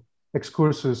little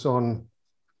excursus on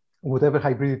whatever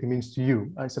hybridity means to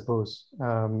you, I suppose.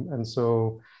 And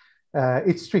so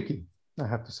it's tricky, I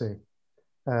have to say.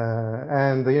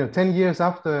 And, you know, 10 years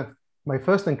after my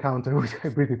first encounter with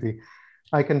hybridity,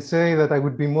 I can say that I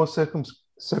would be more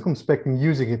circumspect in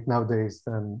using it nowadays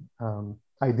than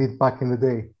I did back in the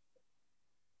day.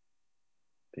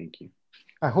 Thank you.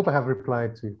 I hope I have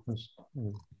replied to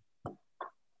you.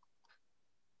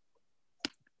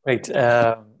 Great.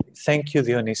 Thank you,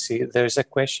 Dionysi. There's a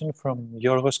question from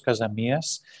Yorgos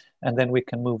Kazamias, and then we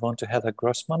can move on to Heather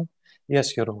Grossman.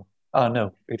 Yes, Yorgos. Oh,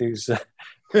 no, it is.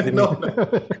 No.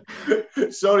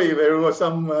 Sorry, there was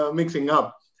some mixing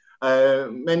up.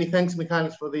 Many thanks,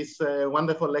 Michalis, for this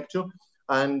wonderful lecture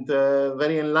and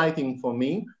very enlightening for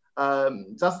me.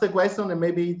 Just a question, and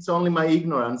maybe it's only my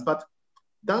ignorance, but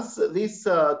does this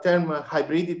term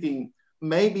hybridity,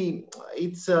 maybe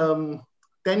it's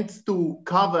tends to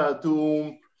cover,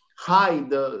 to hide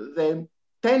the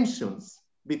tensions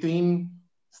between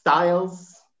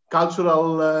styles,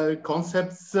 cultural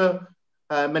concepts,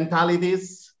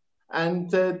 mentalities, and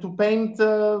to paint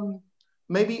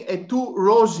maybe a too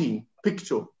rosy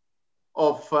picture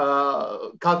of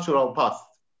cultural past.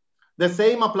 The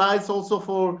same applies also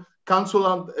for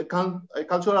cultural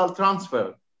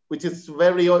transfer, which is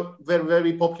very,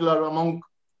 very popular among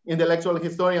intellectual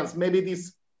historians. Maybe it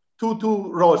is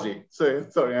too rosy. So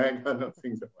sorry, I cannot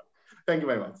think so. Thank you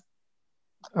very much.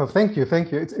 Oh, thank you,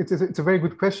 thank you. It's a very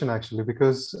good question, actually,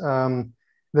 because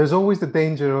there's always the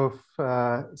danger of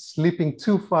slipping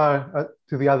too far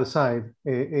to the other side,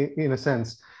 in a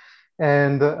sense.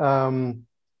 And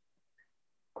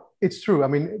it's true. I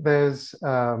mean, there's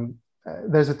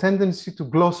a tendency to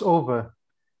gloss over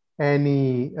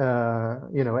any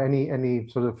any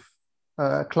sort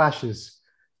of clashes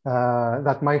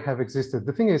that might have existed.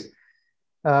 The thing is,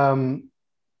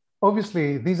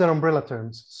 obviously, these are umbrella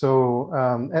terms. So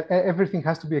everything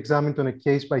has to be examined on a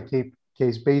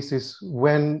case-by-case basis,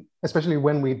 especially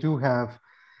when we do have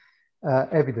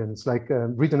evidence, like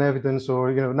written evidence,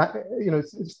 or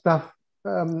stuff,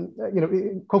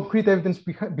 concrete evidence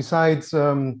besides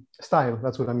style.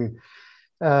 That's what I mean.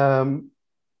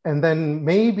 And then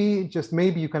maybe, just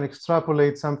maybe, you can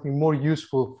extrapolate something more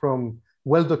useful from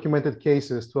well-documented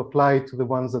cases to apply to the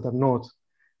ones that are not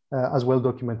as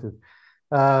well-documented.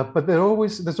 But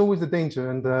there's always the danger,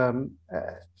 and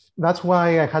that's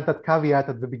why I had that caveat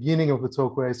at the beginning of the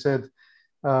talk where I said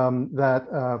that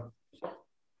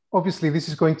obviously this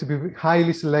is going to be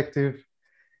highly selective,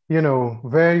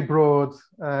 very broad,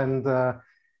 and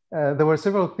there were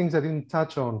several things I didn't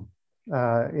touch on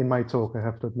in my talk, I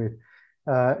have to admit.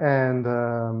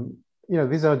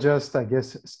 These are just, I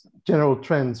guess, general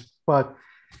trends. But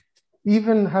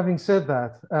even having said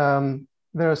that,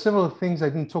 there are several things I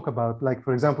didn't talk about. Like,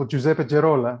 for example, Giuseppe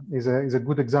Gerola is a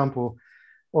good example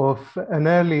of an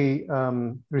early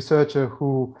researcher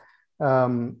who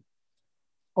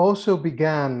also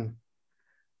began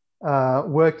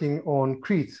working on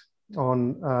Crete,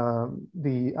 on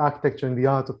the architecture and the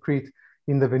art of Crete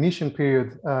in the Venetian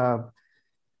period,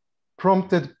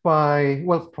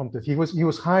 he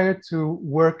was hired to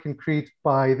work in Crete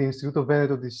by the Istituto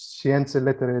Veneto di Scienze,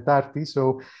 Lettere et Arti.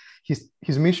 So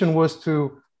his mission was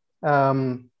to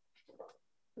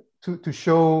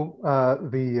show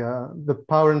the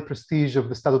power and prestige of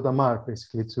the Stato da Mar,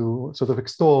 basically to sort of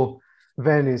extol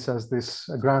Venice as this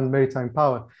grand maritime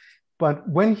power. But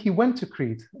when he went to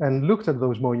Crete and looked at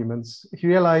those monuments, he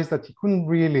realized that he couldn't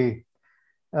really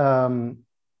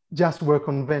just work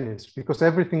on Venice, because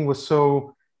everything was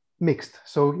so mixed.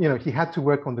 So, he had to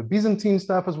work on the Byzantine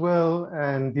stuff as well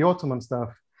and the Ottoman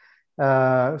stuff.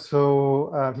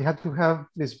 So he had to have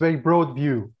this very broad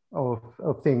view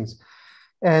of things.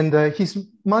 And he's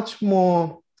much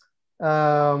more,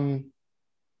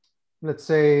 let's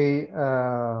say,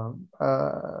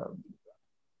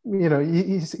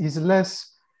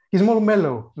 he's more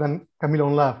mellow than Camille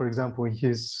Onla, for example, in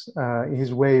his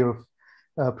way of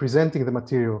presenting the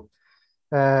material.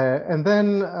 And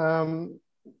then,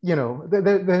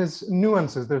 there's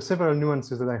nuances. There are several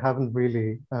nuances that I haven't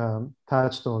really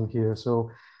touched on here.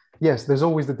 So yes, there's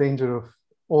always the danger of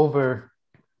of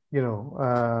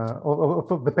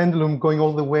the pendulum going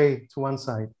all the way to one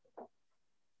side.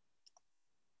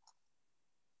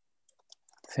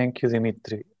 Thank you,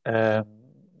 Dimitri.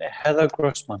 Heather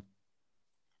Grossman.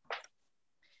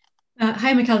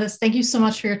 Hi, Michalis. Thank you so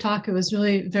much for your talk. It was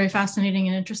really very fascinating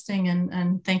and interesting.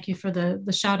 And thank you for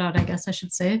the shout out, I guess I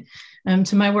should say,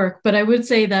 to my work. But I would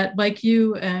say that, like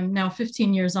you, now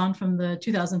 15 years on from the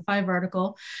 2005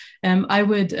 article, I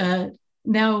would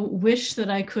now wish that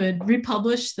I could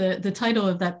republish the title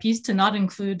of that piece to not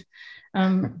include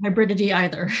hybridity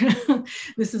either.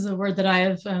 This is a word that I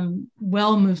have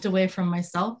well moved away from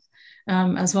myself,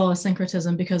 as well as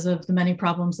syncretism, because of the many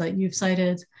problems that you've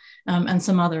cited. and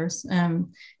some others,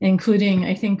 including,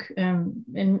 I think,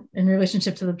 in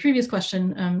relationship to the previous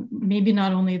question, maybe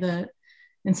not only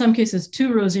in some cases,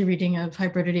 too rosy reading of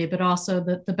hybridity, but also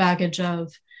the baggage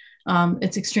of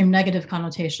its extreme negative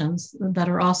connotations that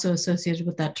are also associated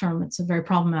with that term. It's a very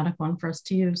problematic one for us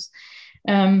to use.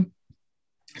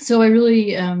 So I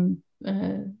really am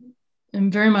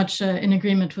very much in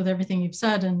agreement with everything you've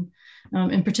said, and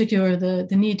in particular, the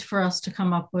need for us to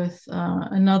come up with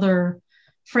another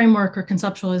framework or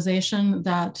conceptualization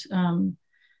that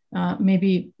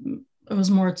maybe it was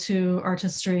more to art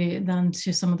history than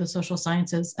to some of the social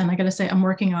sciences. And I got to say, I'm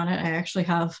working on it. I actually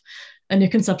have a new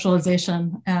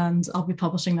conceptualization, and I'll be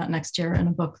publishing that next year in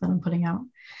a book that I'm putting out.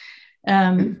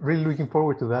 Really looking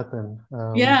forward to that then.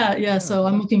 Yeah. So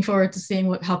I'm looking forward to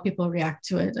seeing how people react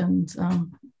to it, and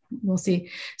we'll see.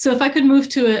 So if I could move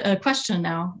to a question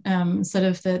now, instead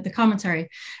of the commentary.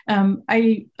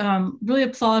 I really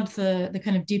applaud the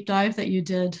kind of deep dive that you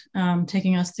did,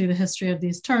 taking us through the history of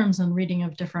these terms and reading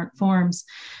of different forms.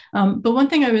 But one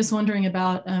thing I was wondering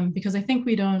about, because I think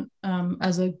we don't,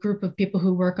 as a group of people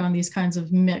who work on these kinds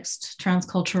of mixed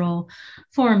transcultural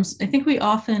forms, I think we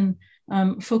often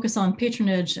focus on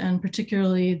patronage, and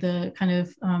particularly the kind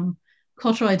of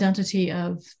cultural identity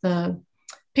of the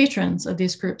patrons of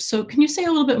these groups. So can you say a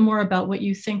little bit more about what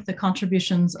you think the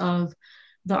contributions of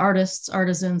the artists,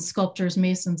 artisans, sculptors,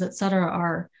 masons, et cetera,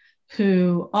 are,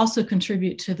 who also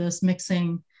contribute to this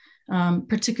mixing,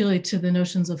 particularly to the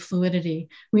notions of fluidity?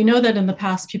 We know that in the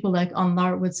past, people like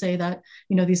Anlar would say that,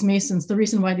 these masons, the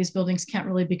reason why these buildings can't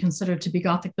really be considered to be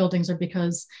Gothic buildings are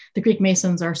because the Greek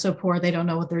masons are so poor, they don't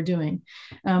know what they're doing.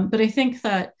 But I think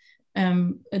that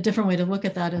a different way to look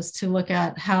at that is to look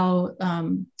at how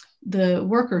the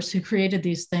workers who created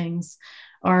these things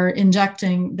are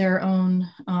injecting their own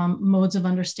modes of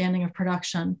understanding of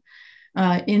production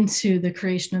into the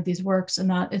creation of these works,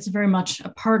 and that it's very much a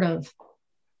part of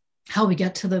how we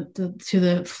get to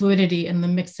the fluidity and the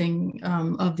mixing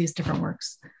of these different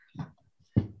works.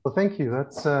 Well, thank you.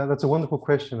 That's a wonderful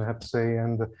question, I have to say.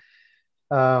 And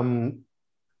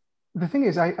the thing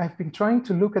is, I've been trying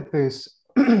to look at this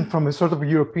from a sort of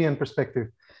European perspective.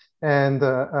 And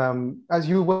as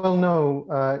you well know,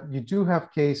 you do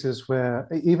have cases where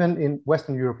even in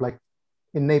Western Europe, like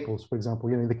in Naples, for example,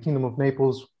 in the Kingdom of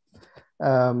Naples,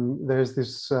 there's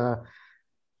this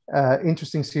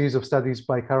interesting series of studies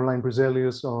by Caroline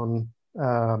Bruzelius on,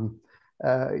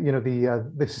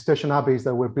 the Cistercian abbeys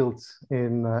that were built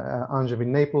in Angers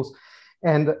in Naples.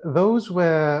 And those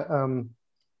were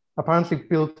apparently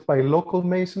built by local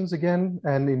masons again.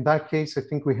 And in that case, I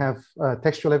think we have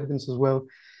textual evidence as well.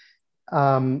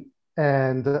 But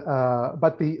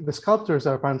the sculptors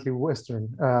are apparently Western,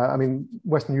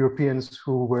 Western Europeans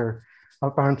who were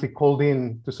apparently called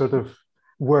in to sort of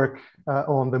work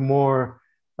on the more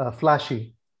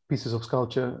flashy pieces of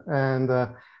sculpture. And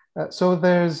so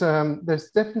there's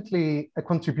definitely a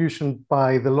contribution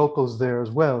by the locals there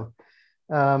as well.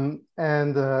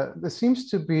 There seems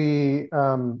to be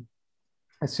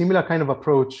a similar kind of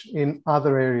approach in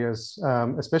other areas,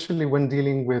 especially when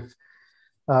dealing with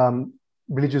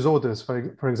religious orders,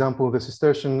 for example, the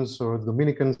Cistercians or the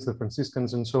Dominicans, the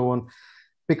Franciscans, and so on,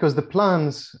 because the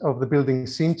plans of the building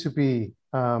seem to be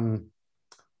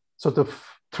sort of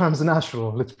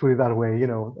transnational, let's put it that way.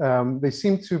 They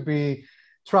seem to be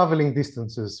traveling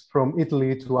distances from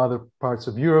Italy to other parts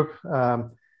of Europe.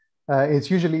 It's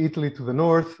usually Italy to the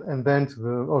north, and then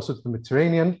also to the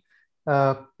Mediterranean.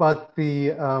 But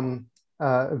the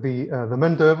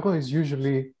main d'oeuvre is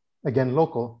usually, again,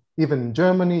 local, even in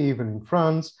Germany, even in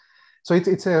France. So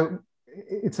it's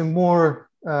a more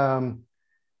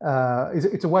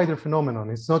it's a wider phenomenon.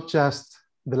 It's not just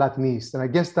the Latinist, and I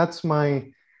guess that's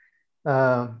my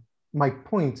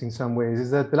point in some ways,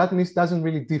 is that the Latinist doesn't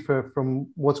really differ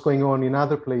from what's going on in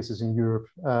other places in Europe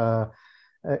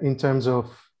in terms of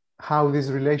how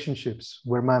these relationships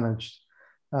were managed.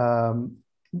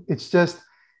 It's just,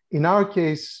 in our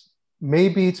case,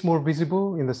 maybe it's more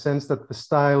visible in the sense that the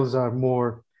styles are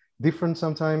more different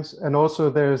sometimes. And also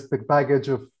there's the baggage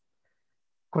of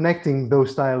connecting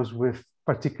those styles with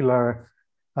particular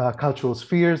cultural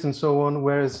spheres and so on.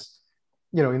 Whereas,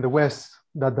 in the West,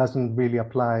 that doesn't really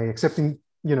apply, except in,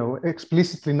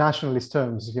 explicitly nationalist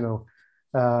terms.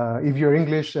 If you're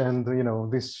English and,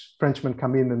 these Frenchmen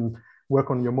come in and work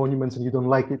on your monuments and you don't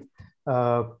like it.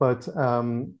 But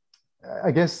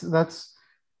I guess that's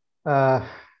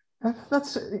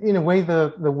in a way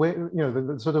the way,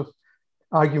 the sort of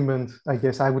argument I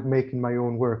guess I would make in my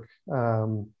own work,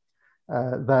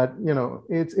 that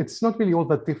it's not really all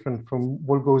that different from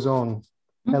what goes on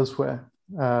elsewhere,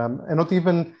 and not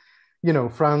even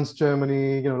France,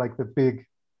 Germany, like the big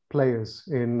players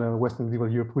in Western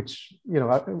medieval Europe, which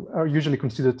are usually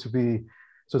considered to be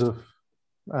sort of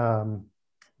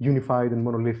unified and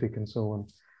monolithic and so on.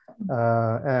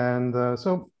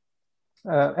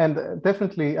 And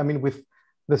definitely, I mean, with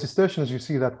the Cistercians, you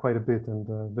see that quite a bit, and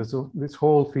there's this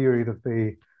whole theory that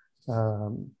they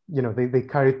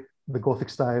carried the Gothic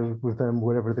style with them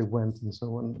wherever they went and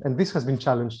so on. And this has been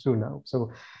challenged too now.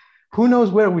 So who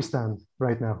knows where we stand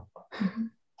right now?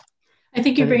 I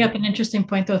think you bring up an interesting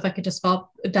point, though, if I could just follow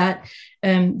up that.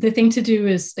 The thing to do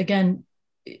is, again,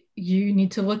 you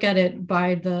need to look at it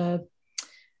by the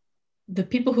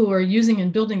people who are using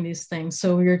and building these things.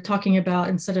 So you're talking about,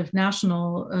 instead of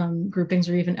national groupings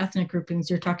or even ethnic groupings,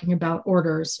 you're talking about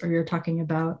orders, or you're talking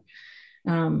about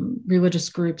religious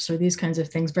groups, or these kinds of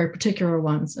things, very particular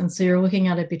ones. And so you're looking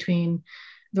at it between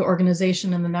the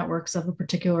organization and the networks of a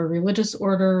particular religious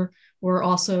order, or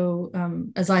also,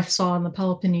 as I saw in the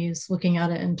Peloponnese, looking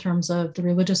at it in terms of the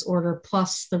religious order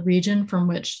plus the region from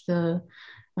which the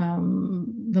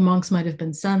monks might have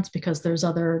been sent, because there's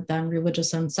other than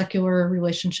religious and secular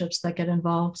relationships that get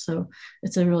involved. So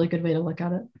it's a really good way to look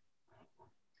at it.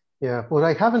 Yeah, what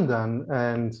I haven't done,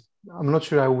 and I'm not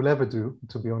sure I will ever do,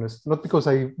 to be honest, not because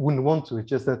I wouldn't want to, it's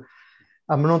just that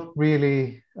I'm not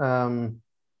really,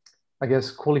 I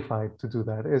guess, qualified to do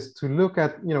that, is to look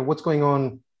at, what's going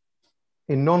on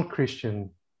in non-Christian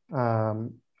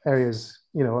areas,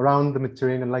 around the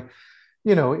Mediterranean, like,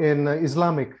 in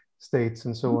Islamic states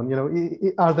and so on.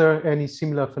 Are there any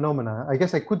similar phenomena? I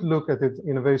guess I could look at it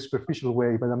in a very superficial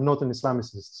way, but I'm not an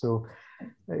Islamicist, so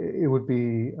it would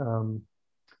be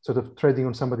sort of treading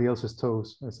on somebody else's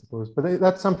toes, I suppose. But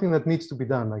that's something that needs to be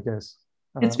done, I guess.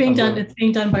 It's being done. It's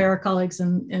being done by our colleagues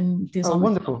in these. Oh,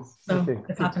 wonderful! So okay,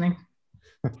 it's happening.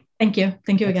 Thank you.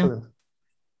 Thank you again. Excellent.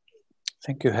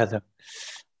 Thank you, Heather.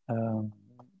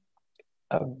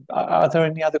 Are there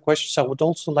any other questions? I would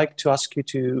also like to ask you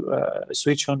to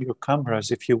switch on your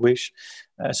cameras if you wish,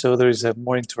 so there is a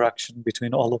more interaction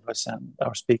between all of us and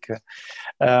our speaker.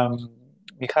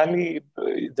 Michalis,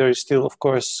 there is still, of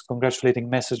course, congratulating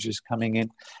messages coming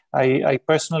in. I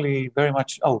personally very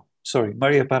much, oh, sorry,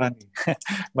 Maria Barani.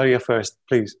 Maria first,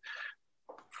 please.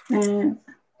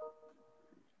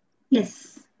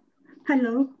 Yes.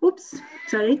 Hello. Oops.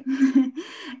 Sorry.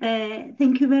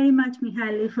 Thank you very much,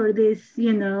 Michalis, for this,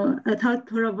 a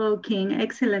thought-provoking,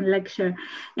 excellent lecture.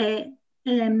 Building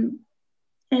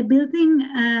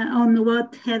on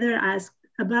what Heather asked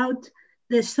about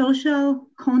the social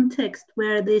context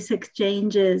where these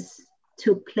exchanges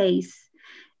took place,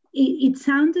 it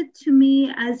sounded to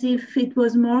me as if it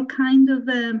was more kind of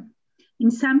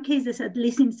in some cases, at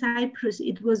least in Cyprus,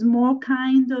 it was more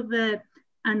kind of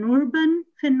an urban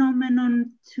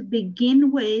phenomenon to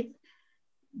begin with,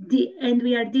 and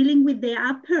we are dealing with the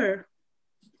upper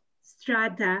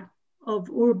strata of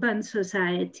urban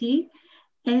society.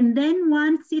 And then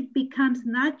once it becomes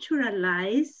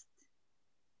naturalized,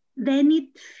 then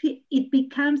it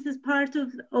becomes as part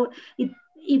of, or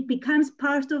it becomes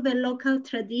part of a local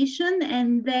tradition,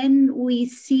 and then we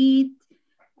see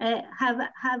it.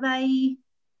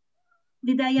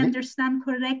 Did I understand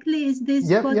correctly? Is this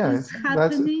what is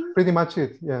happening? That's pretty much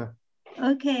it, yeah.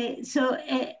 Okay, so,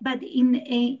 but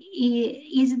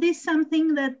is this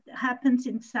something that happens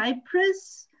in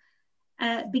Cyprus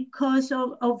because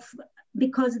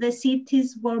because the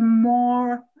cities were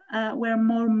more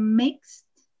mixed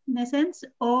in a sense,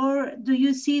 or do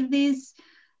you see this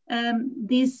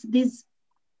this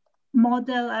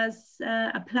model as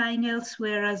applying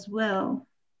elsewhere as well?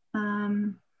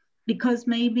 Because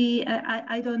maybe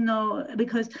I don't know,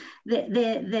 because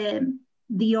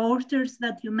the orders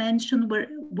that you mentioned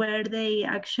were they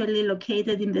actually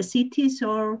located in the cities,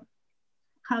 or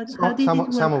how did it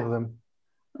work? Some of them.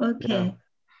 Okay. Yeah.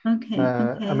 Okay.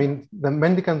 I mean, the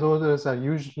mendicant orders are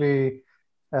usually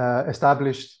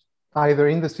established either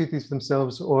in the cities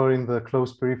themselves or in the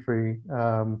close periphery,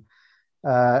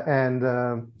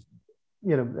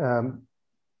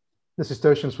 the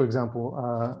Cistercians, for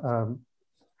example,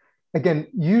 again,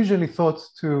 usually thought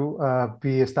to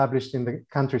be established in the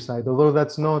countryside, although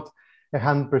that's not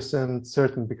 100%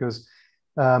 certain, because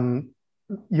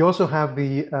you also have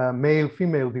the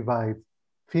male-female divide.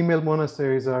 Female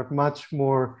monasteries are much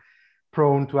more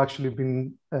prone to actually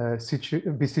be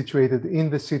situated in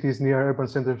the cities near urban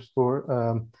centers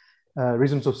for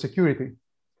reasons of security.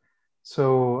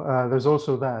 So there's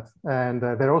also that. And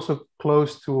they're also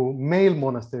close to male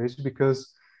monasteries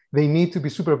because they need to be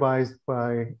supervised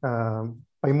by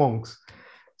monks.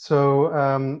 So,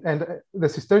 and the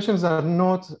Cistercians are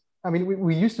not, I mean,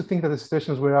 we used to think that the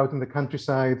Cistercians were out in the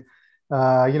countryside,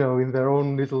 in their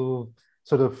own little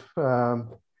sort of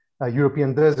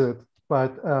European desert.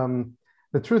 but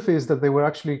the truth is that they were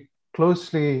actually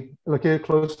located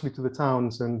closely to the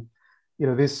towns, and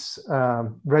this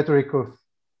rhetoric of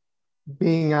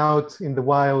being out in the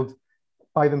wild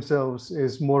by themselves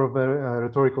is more of a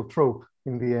rhetorical trope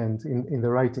in the end in the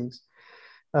writings.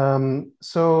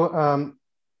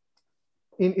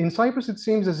 In Cyprus, it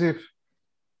seems as if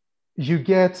you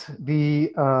get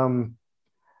the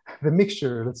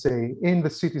mixture, let's say, in the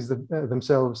cities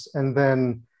themselves, and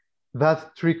then that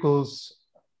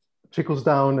trickles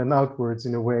down and outwards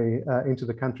in a way into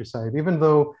the countryside, even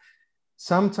though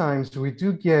sometimes we do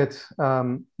get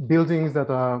buildings that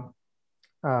are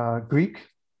Greek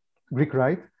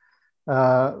Rite.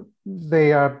 They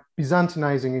are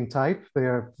Byzantinizing in type. They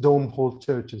are dome hall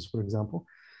churches, for example,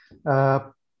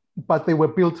 but they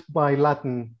were built by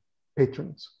Latin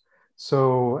patrons.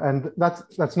 So, and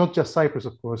that's not just Cyprus,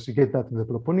 of course. You get that in the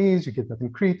Peloponnese, you get that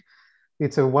in Crete.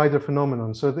 It's a wider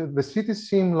phenomenon. So the cities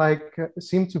seem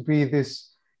to be this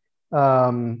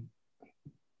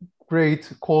great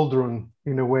cauldron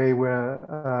in a way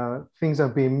where things are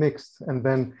being mixed and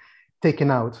then taken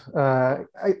out.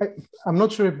 I'm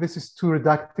not sure if this is too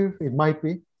reductive. It might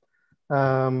be,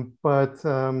 but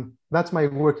that's my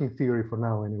working theory for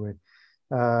now, anyway.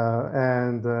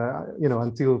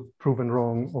 Until proven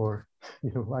wrong, or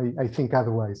I think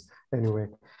otherwise, anyway.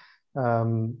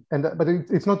 But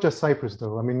it's not just Cyprus,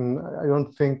 though. I mean, I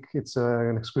don't think it's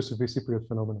an exclusively Cypriot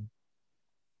phenomenon.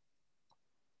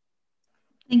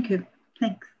 Thank you.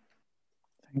 Thanks.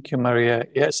 Thank you, Maria.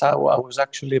 Yes, I was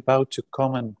actually about to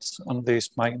comment on this.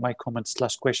 My comments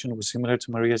last question was similar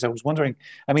to Maria's. I was wondering,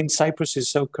 I mean, Cyprus is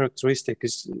so characteristic.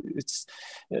 It's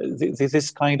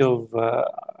this kind of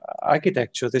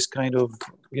architecture, this kind of,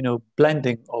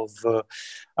 blending of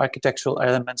architectural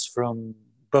elements from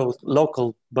both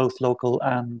local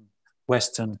and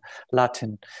Western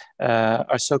Latin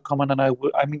are so common, and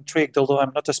I'm intrigued, although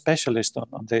I'm not a specialist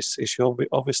on this issue,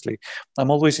 obviously. I'm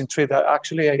always intrigued.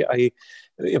 Actually, I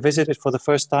visited for the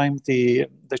first time the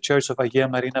church of Agia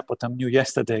Marina Potamiou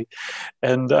yesterday,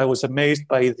 and I was amazed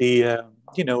by the,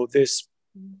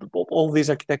 all these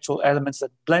architectural elements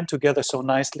that blend together so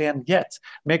nicely, and yet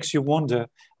makes you wonder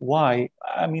why.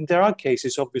 I mean, there are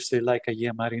cases, obviously, like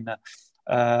Agia Marina,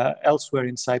 elsewhere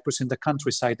in Cyprus, in the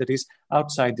countryside, that is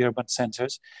outside the urban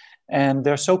centers, and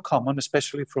they're so common,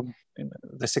 especially from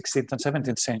the 16th and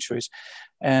 17th centuries.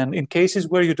 And in cases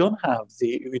where you don't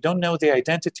know the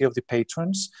identity of the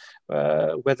patrons,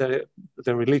 whether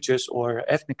the religious or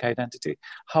ethnic identity,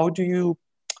 how do you?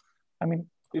 I mean,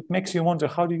 it makes you wonder,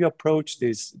 how do you approach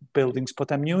these buildings?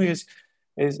 Potamiou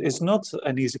is not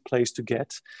an easy place to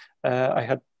get. I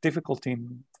had difficulty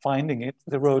in finding it.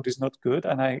 The road is not good,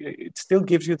 and it still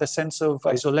gives you the sense of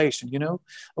isolation,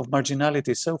 of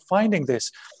marginality. So finding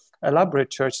this elaborate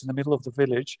church in the middle of the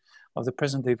village, of the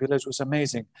present-day village, was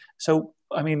amazing. So,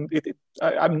 I mean,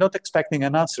 I'm not expecting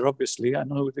an answer, obviously. I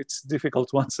know it's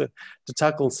difficult once to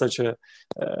tackle such a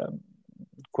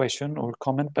question or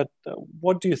comment, but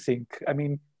what do you think? I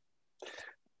mean,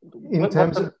 in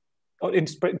terms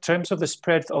of the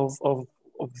spread of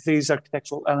these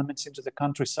architectural elements into the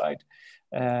countryside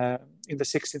in the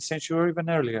 16th century or even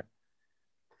earlier?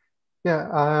 Yeah,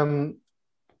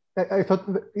 I thought,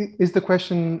 is the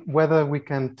question whether we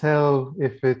can tell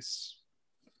if it's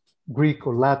Greek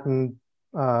or Latin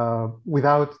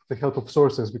without the help of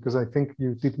sources, because I think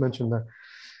you did mention that.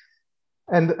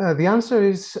 And the answer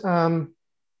is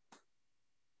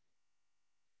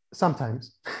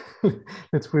sometimes,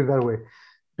 let's put it that way,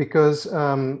 because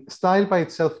style by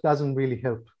itself doesn't really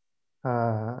help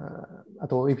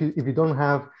at all. If you don't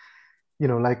have,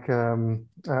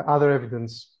 other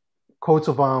evidence, coats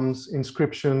of arms,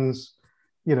 inscriptions,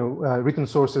 written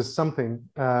sources, something,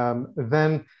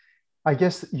 then I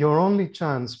guess your only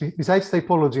chance, besides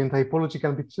typology, and typology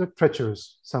can be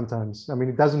treacherous sometimes. I mean,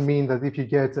 it doesn't mean that if you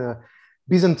get a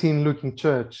Byzantine-looking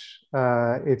church,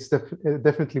 it's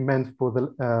definitely meant for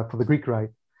the Greek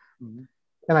Rite. Mm-hmm.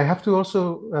 And I have to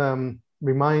also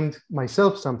remind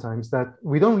myself sometimes that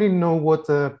we don't really know what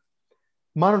a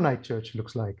Maronite church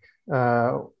looks like.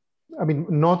 I mean,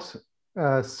 not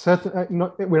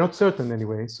certain. We're not certain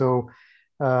anyway. So,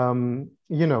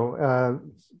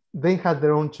 they had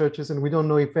their own churches, and we don't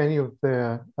know if any of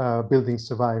their buildings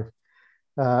survive.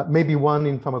 Maybe one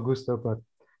in Famagusta, but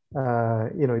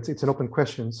it's an open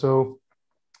question. So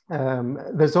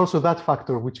there's also that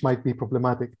factor which might be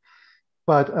problematic.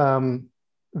 But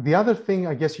the other thing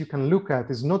I guess you can look at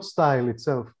is not style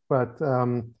itself, but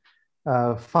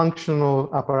functional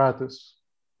apparatus.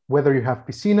 Whether you have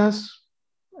piscinas,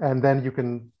 and then you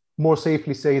can more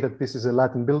safely say that this is a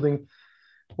Latin building,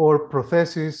 or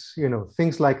protheses,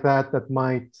 things like that that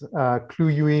might clue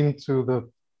you into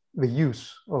the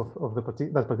use of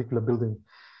that particular building.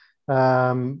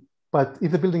 But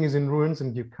if the building is in ruins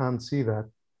and you can't see that,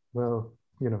 well,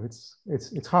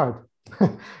 it's hard.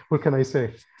 What can I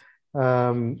say?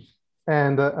 And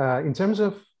in terms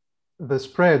of the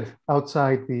spread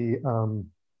outside the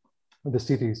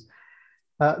cities,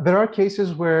 there are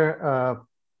cases where,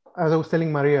 as I was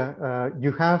telling Maria,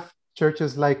 you have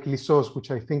churches like Lissos,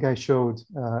 which I think I showed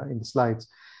in the slides.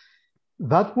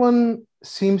 That one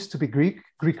seems to be Greek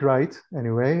Rite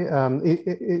anyway.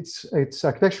 Its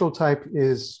architectural type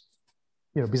is,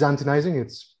 Byzantinizing.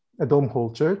 It's a dome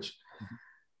hall church,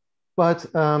 but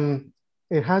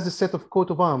it has a set of coat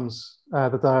of arms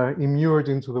that are immured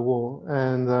into the wall,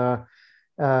 and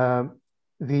at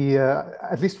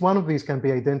least one of these can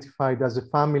be identified as a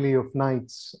family of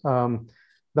knights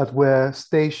that were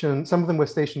stationed. Some of them were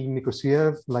stationed in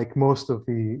Nicosia, like most of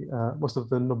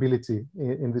the nobility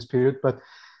in this period, but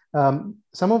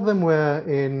some of them were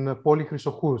in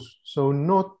Polychrysochous, so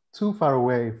not too far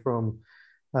away from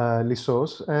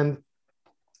Lissos. And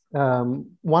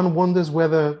one wonders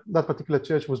whether that particular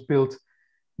church was built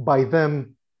by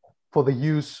them for the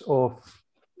use of,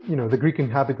 the Greek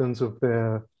inhabitants of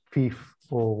their fief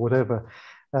or whatever.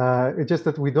 It's just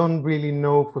that we don't really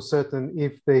know for certain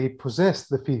if they possessed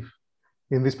the fief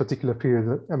in this particular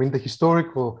period. I mean, the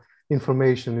historical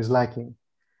information is lacking,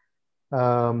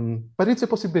 but it's a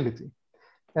possibility.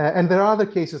 And there are other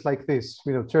cases like this,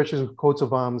 churches with coats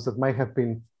of arms that might have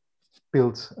been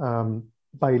built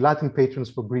by Latin patrons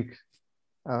for Greek,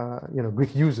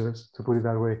 Greek users, to put it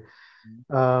that way.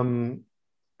 And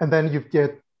then you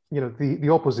get, the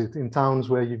opposite in towns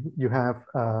where you have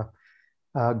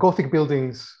Gothic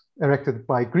buildings erected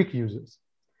by Greek users.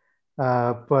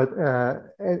 But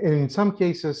in some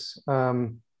cases,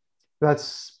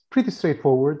 that's pretty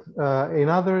straightforward. In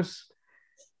others,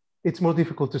 it's more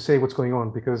difficult to say what's going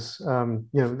on because,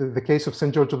 the case of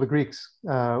St. George of the Greeks,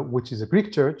 which is a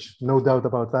Greek church, no doubt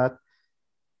about that,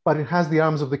 but it has the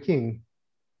arms of the king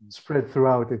spread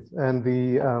throughout it, and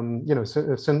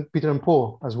the St. Peter and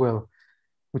Paul as well,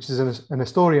 which is an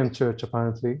Nestorian church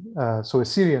apparently, so a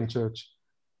Syrian church.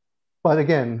 But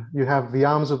again, you have the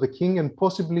arms of the king and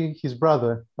possibly his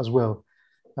brother as well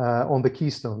on the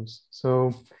keystones.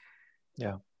 So,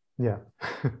 yeah.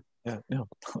 Yeah, no,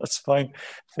 that's fine.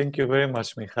 Thank you very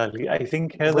much, Michali. I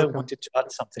think Heather wanted to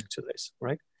add something to this,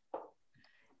 right?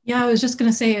 Yeah, I was just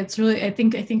going to say, it's really, I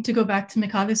think to go back to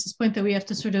Michalis' point that we have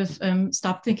to sort of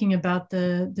stop thinking about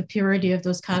the purity of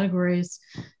those categories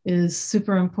is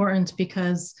super important,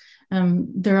 because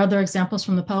there are other examples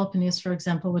from the Peloponnese, for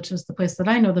example, which is the place that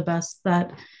I know the best,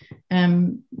 that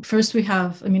first we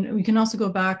have, we can also go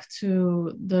back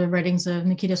to the writings of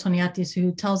Nikitas Honiatis,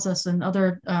 who tells us, and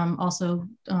other also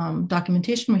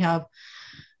documentation we have,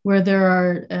 where there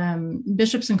are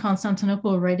bishops in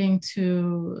Constantinople writing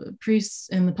to priests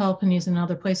in the Peloponnese and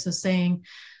other places saying,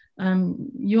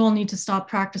 you all need to stop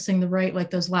practicing the rite like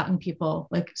those Latin people.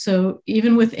 So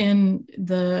even within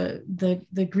the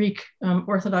Greek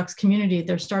Orthodox community,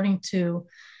 they're starting to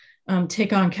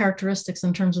take on characteristics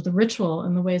in terms of the ritual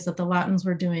and the ways that the Latins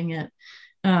were doing it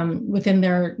within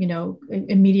their,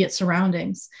 immediate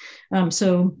surroundings.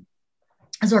 So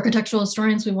as architectural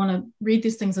historians, we want to read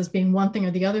these things as being one thing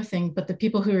or the other thing, but the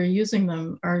people who are using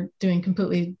them are doing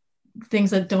completely things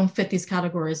that don't fit these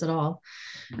categories at all.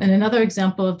 And another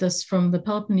example of this from the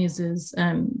Peloponnese is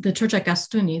the church at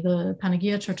Gastuni. The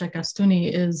Panagia church at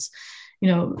Gastuni is,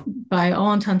 by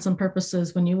all intents and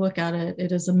purposes, when you look at it,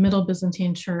 it is a Middle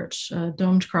Byzantine church,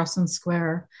 domed cross and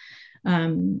square.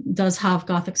 Does have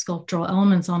Gothic sculptural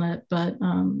elements on it, but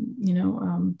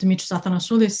Dimitris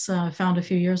Athanasoulis found a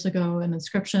few years ago an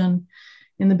inscription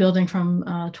in the building from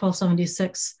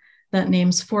 1276 that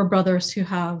names 4 brothers who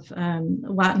have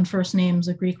Latin first names,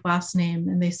 a Greek last name,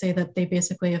 and they say that they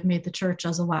basically have made the church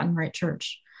as a Latin Rite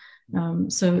church.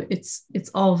 So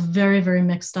it's all very, very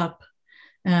mixed up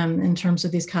in terms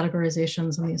of these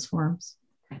categorizations and these forms.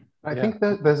 I think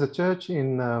that there's a church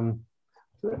in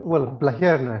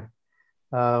Blaherne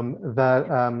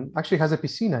that actually has a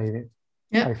piscina in it.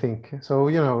 Yeah, I think so.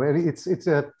 It's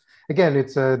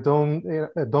a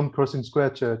dome crossing square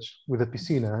church with a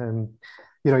piscina, and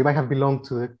it might have belonged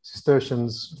to the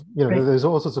Cistercians. Right. There's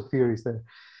all sorts of theories there.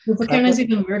 The Blaherne is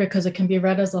even weirder because it can be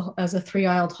read as a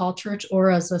 3-aisled hall church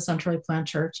or as a centrally planned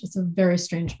church. It's a very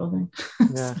strange building.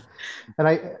 Yeah,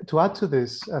 and to add to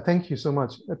this, thank you so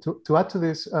much. To add to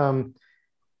this.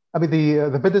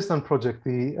 The Bedestan project,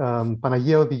 the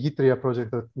Panageo di Yitria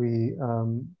project that we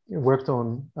worked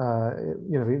on,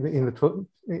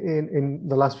 in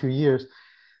the last few years,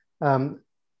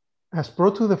 has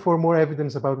brought to the fore more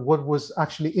evidence about what was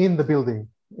actually in the building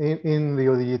in the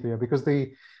Odiatria, because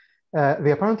they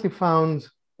apparently found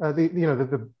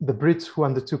the Brits who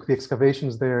undertook the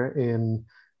excavations there in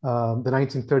the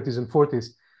 1930s and 40s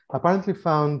apparently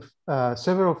found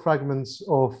several fragments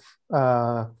of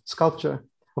sculpture,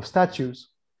 of statues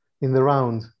in the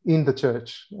round in the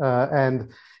church,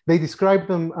 and they described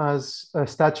them as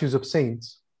statues of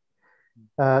saints.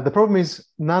 The problem is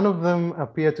none of them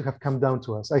appear to have come down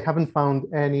to us. I haven't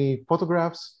found any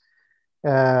photographs,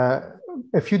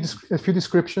 a few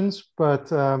descriptions, but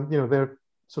they're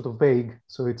sort of vague,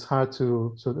 so it's hard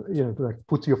to like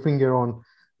put your finger on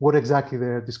what exactly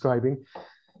they're describing.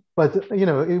 But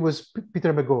it was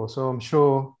Peter McGaw, so I'm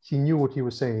sure he knew what he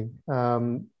was saying.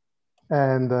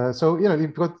 So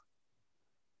you've got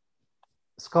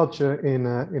sculpture in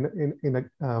a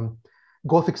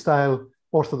Gothic style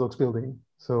Orthodox building.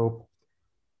 So,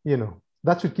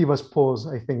 that should give us pause,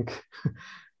 I think,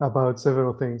 about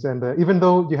several things. And even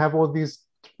though you have all these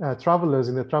travelers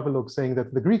in the travelogue saying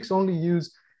that the Greeks only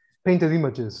use painted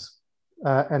images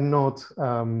and not,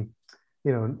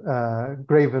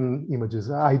 graven images,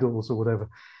 idols or whatever.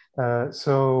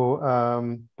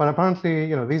 But apparently,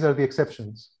 these are the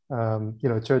exceptions.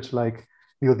 A church like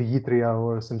the Odiatria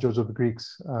or St. George of the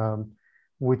Greeks,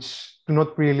 which do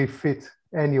not really fit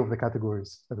any of the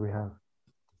categories that we have.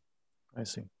 I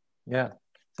see. Yeah.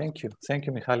 Thank you. Thank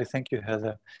you, Michalis. Thank you,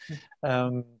 Heather.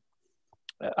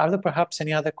 Are there perhaps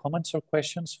any other comments or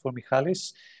questions for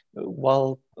Michalis?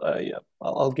 Well,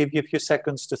 I'll give you a few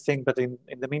seconds to think, but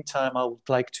in the meantime, I would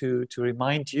like to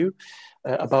remind you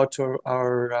about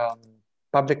our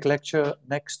public lecture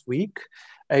next week,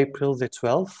 April the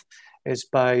 12th. Is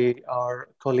by our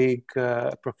colleague,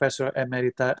 Professor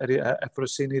Emerita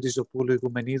Efrosini Rizopoulou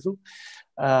Igoumenidou.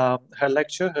 Her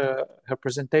lecture, her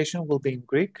presentation will be in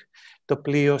Greek. Το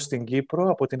πλοίο στην Κύπρο,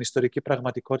 από την ιστορική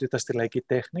πραγματικότητα στη λαϊκή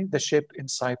τέχνη, The Ship in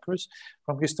Cyprus,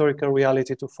 from historical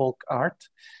reality to folk art.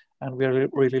 And we're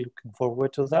really looking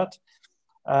forward to that.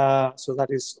 So that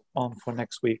is on for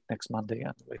next week, next Monday,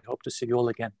 and we hope to see you all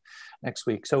again next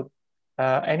week. So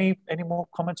any more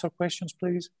comments or questions,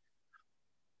 please?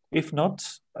 If not,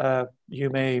 you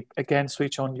may again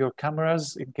switch on your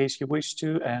cameras in case you wish to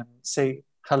and say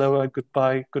hello and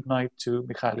goodbye, good night to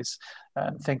Michalis.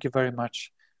 And thank you very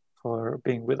much for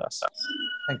being with us.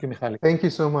 Thank you, Michalis. Thank you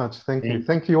so much. Thank you.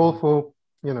 Thank you all for,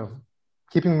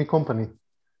 keeping me company.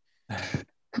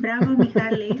 Bravo,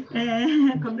 Michalis.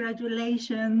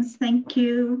 Congratulations. Thank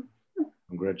you.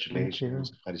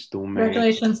 Congratulations.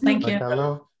 Congratulations. Thank you.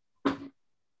 Hello.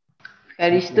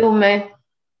 Ευχαριστούμε.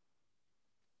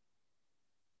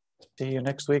 See you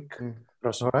next week.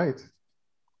 All right.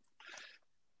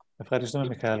 Ευχαριστούμε,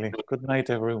 Michalis. Good night,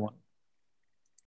 everyone.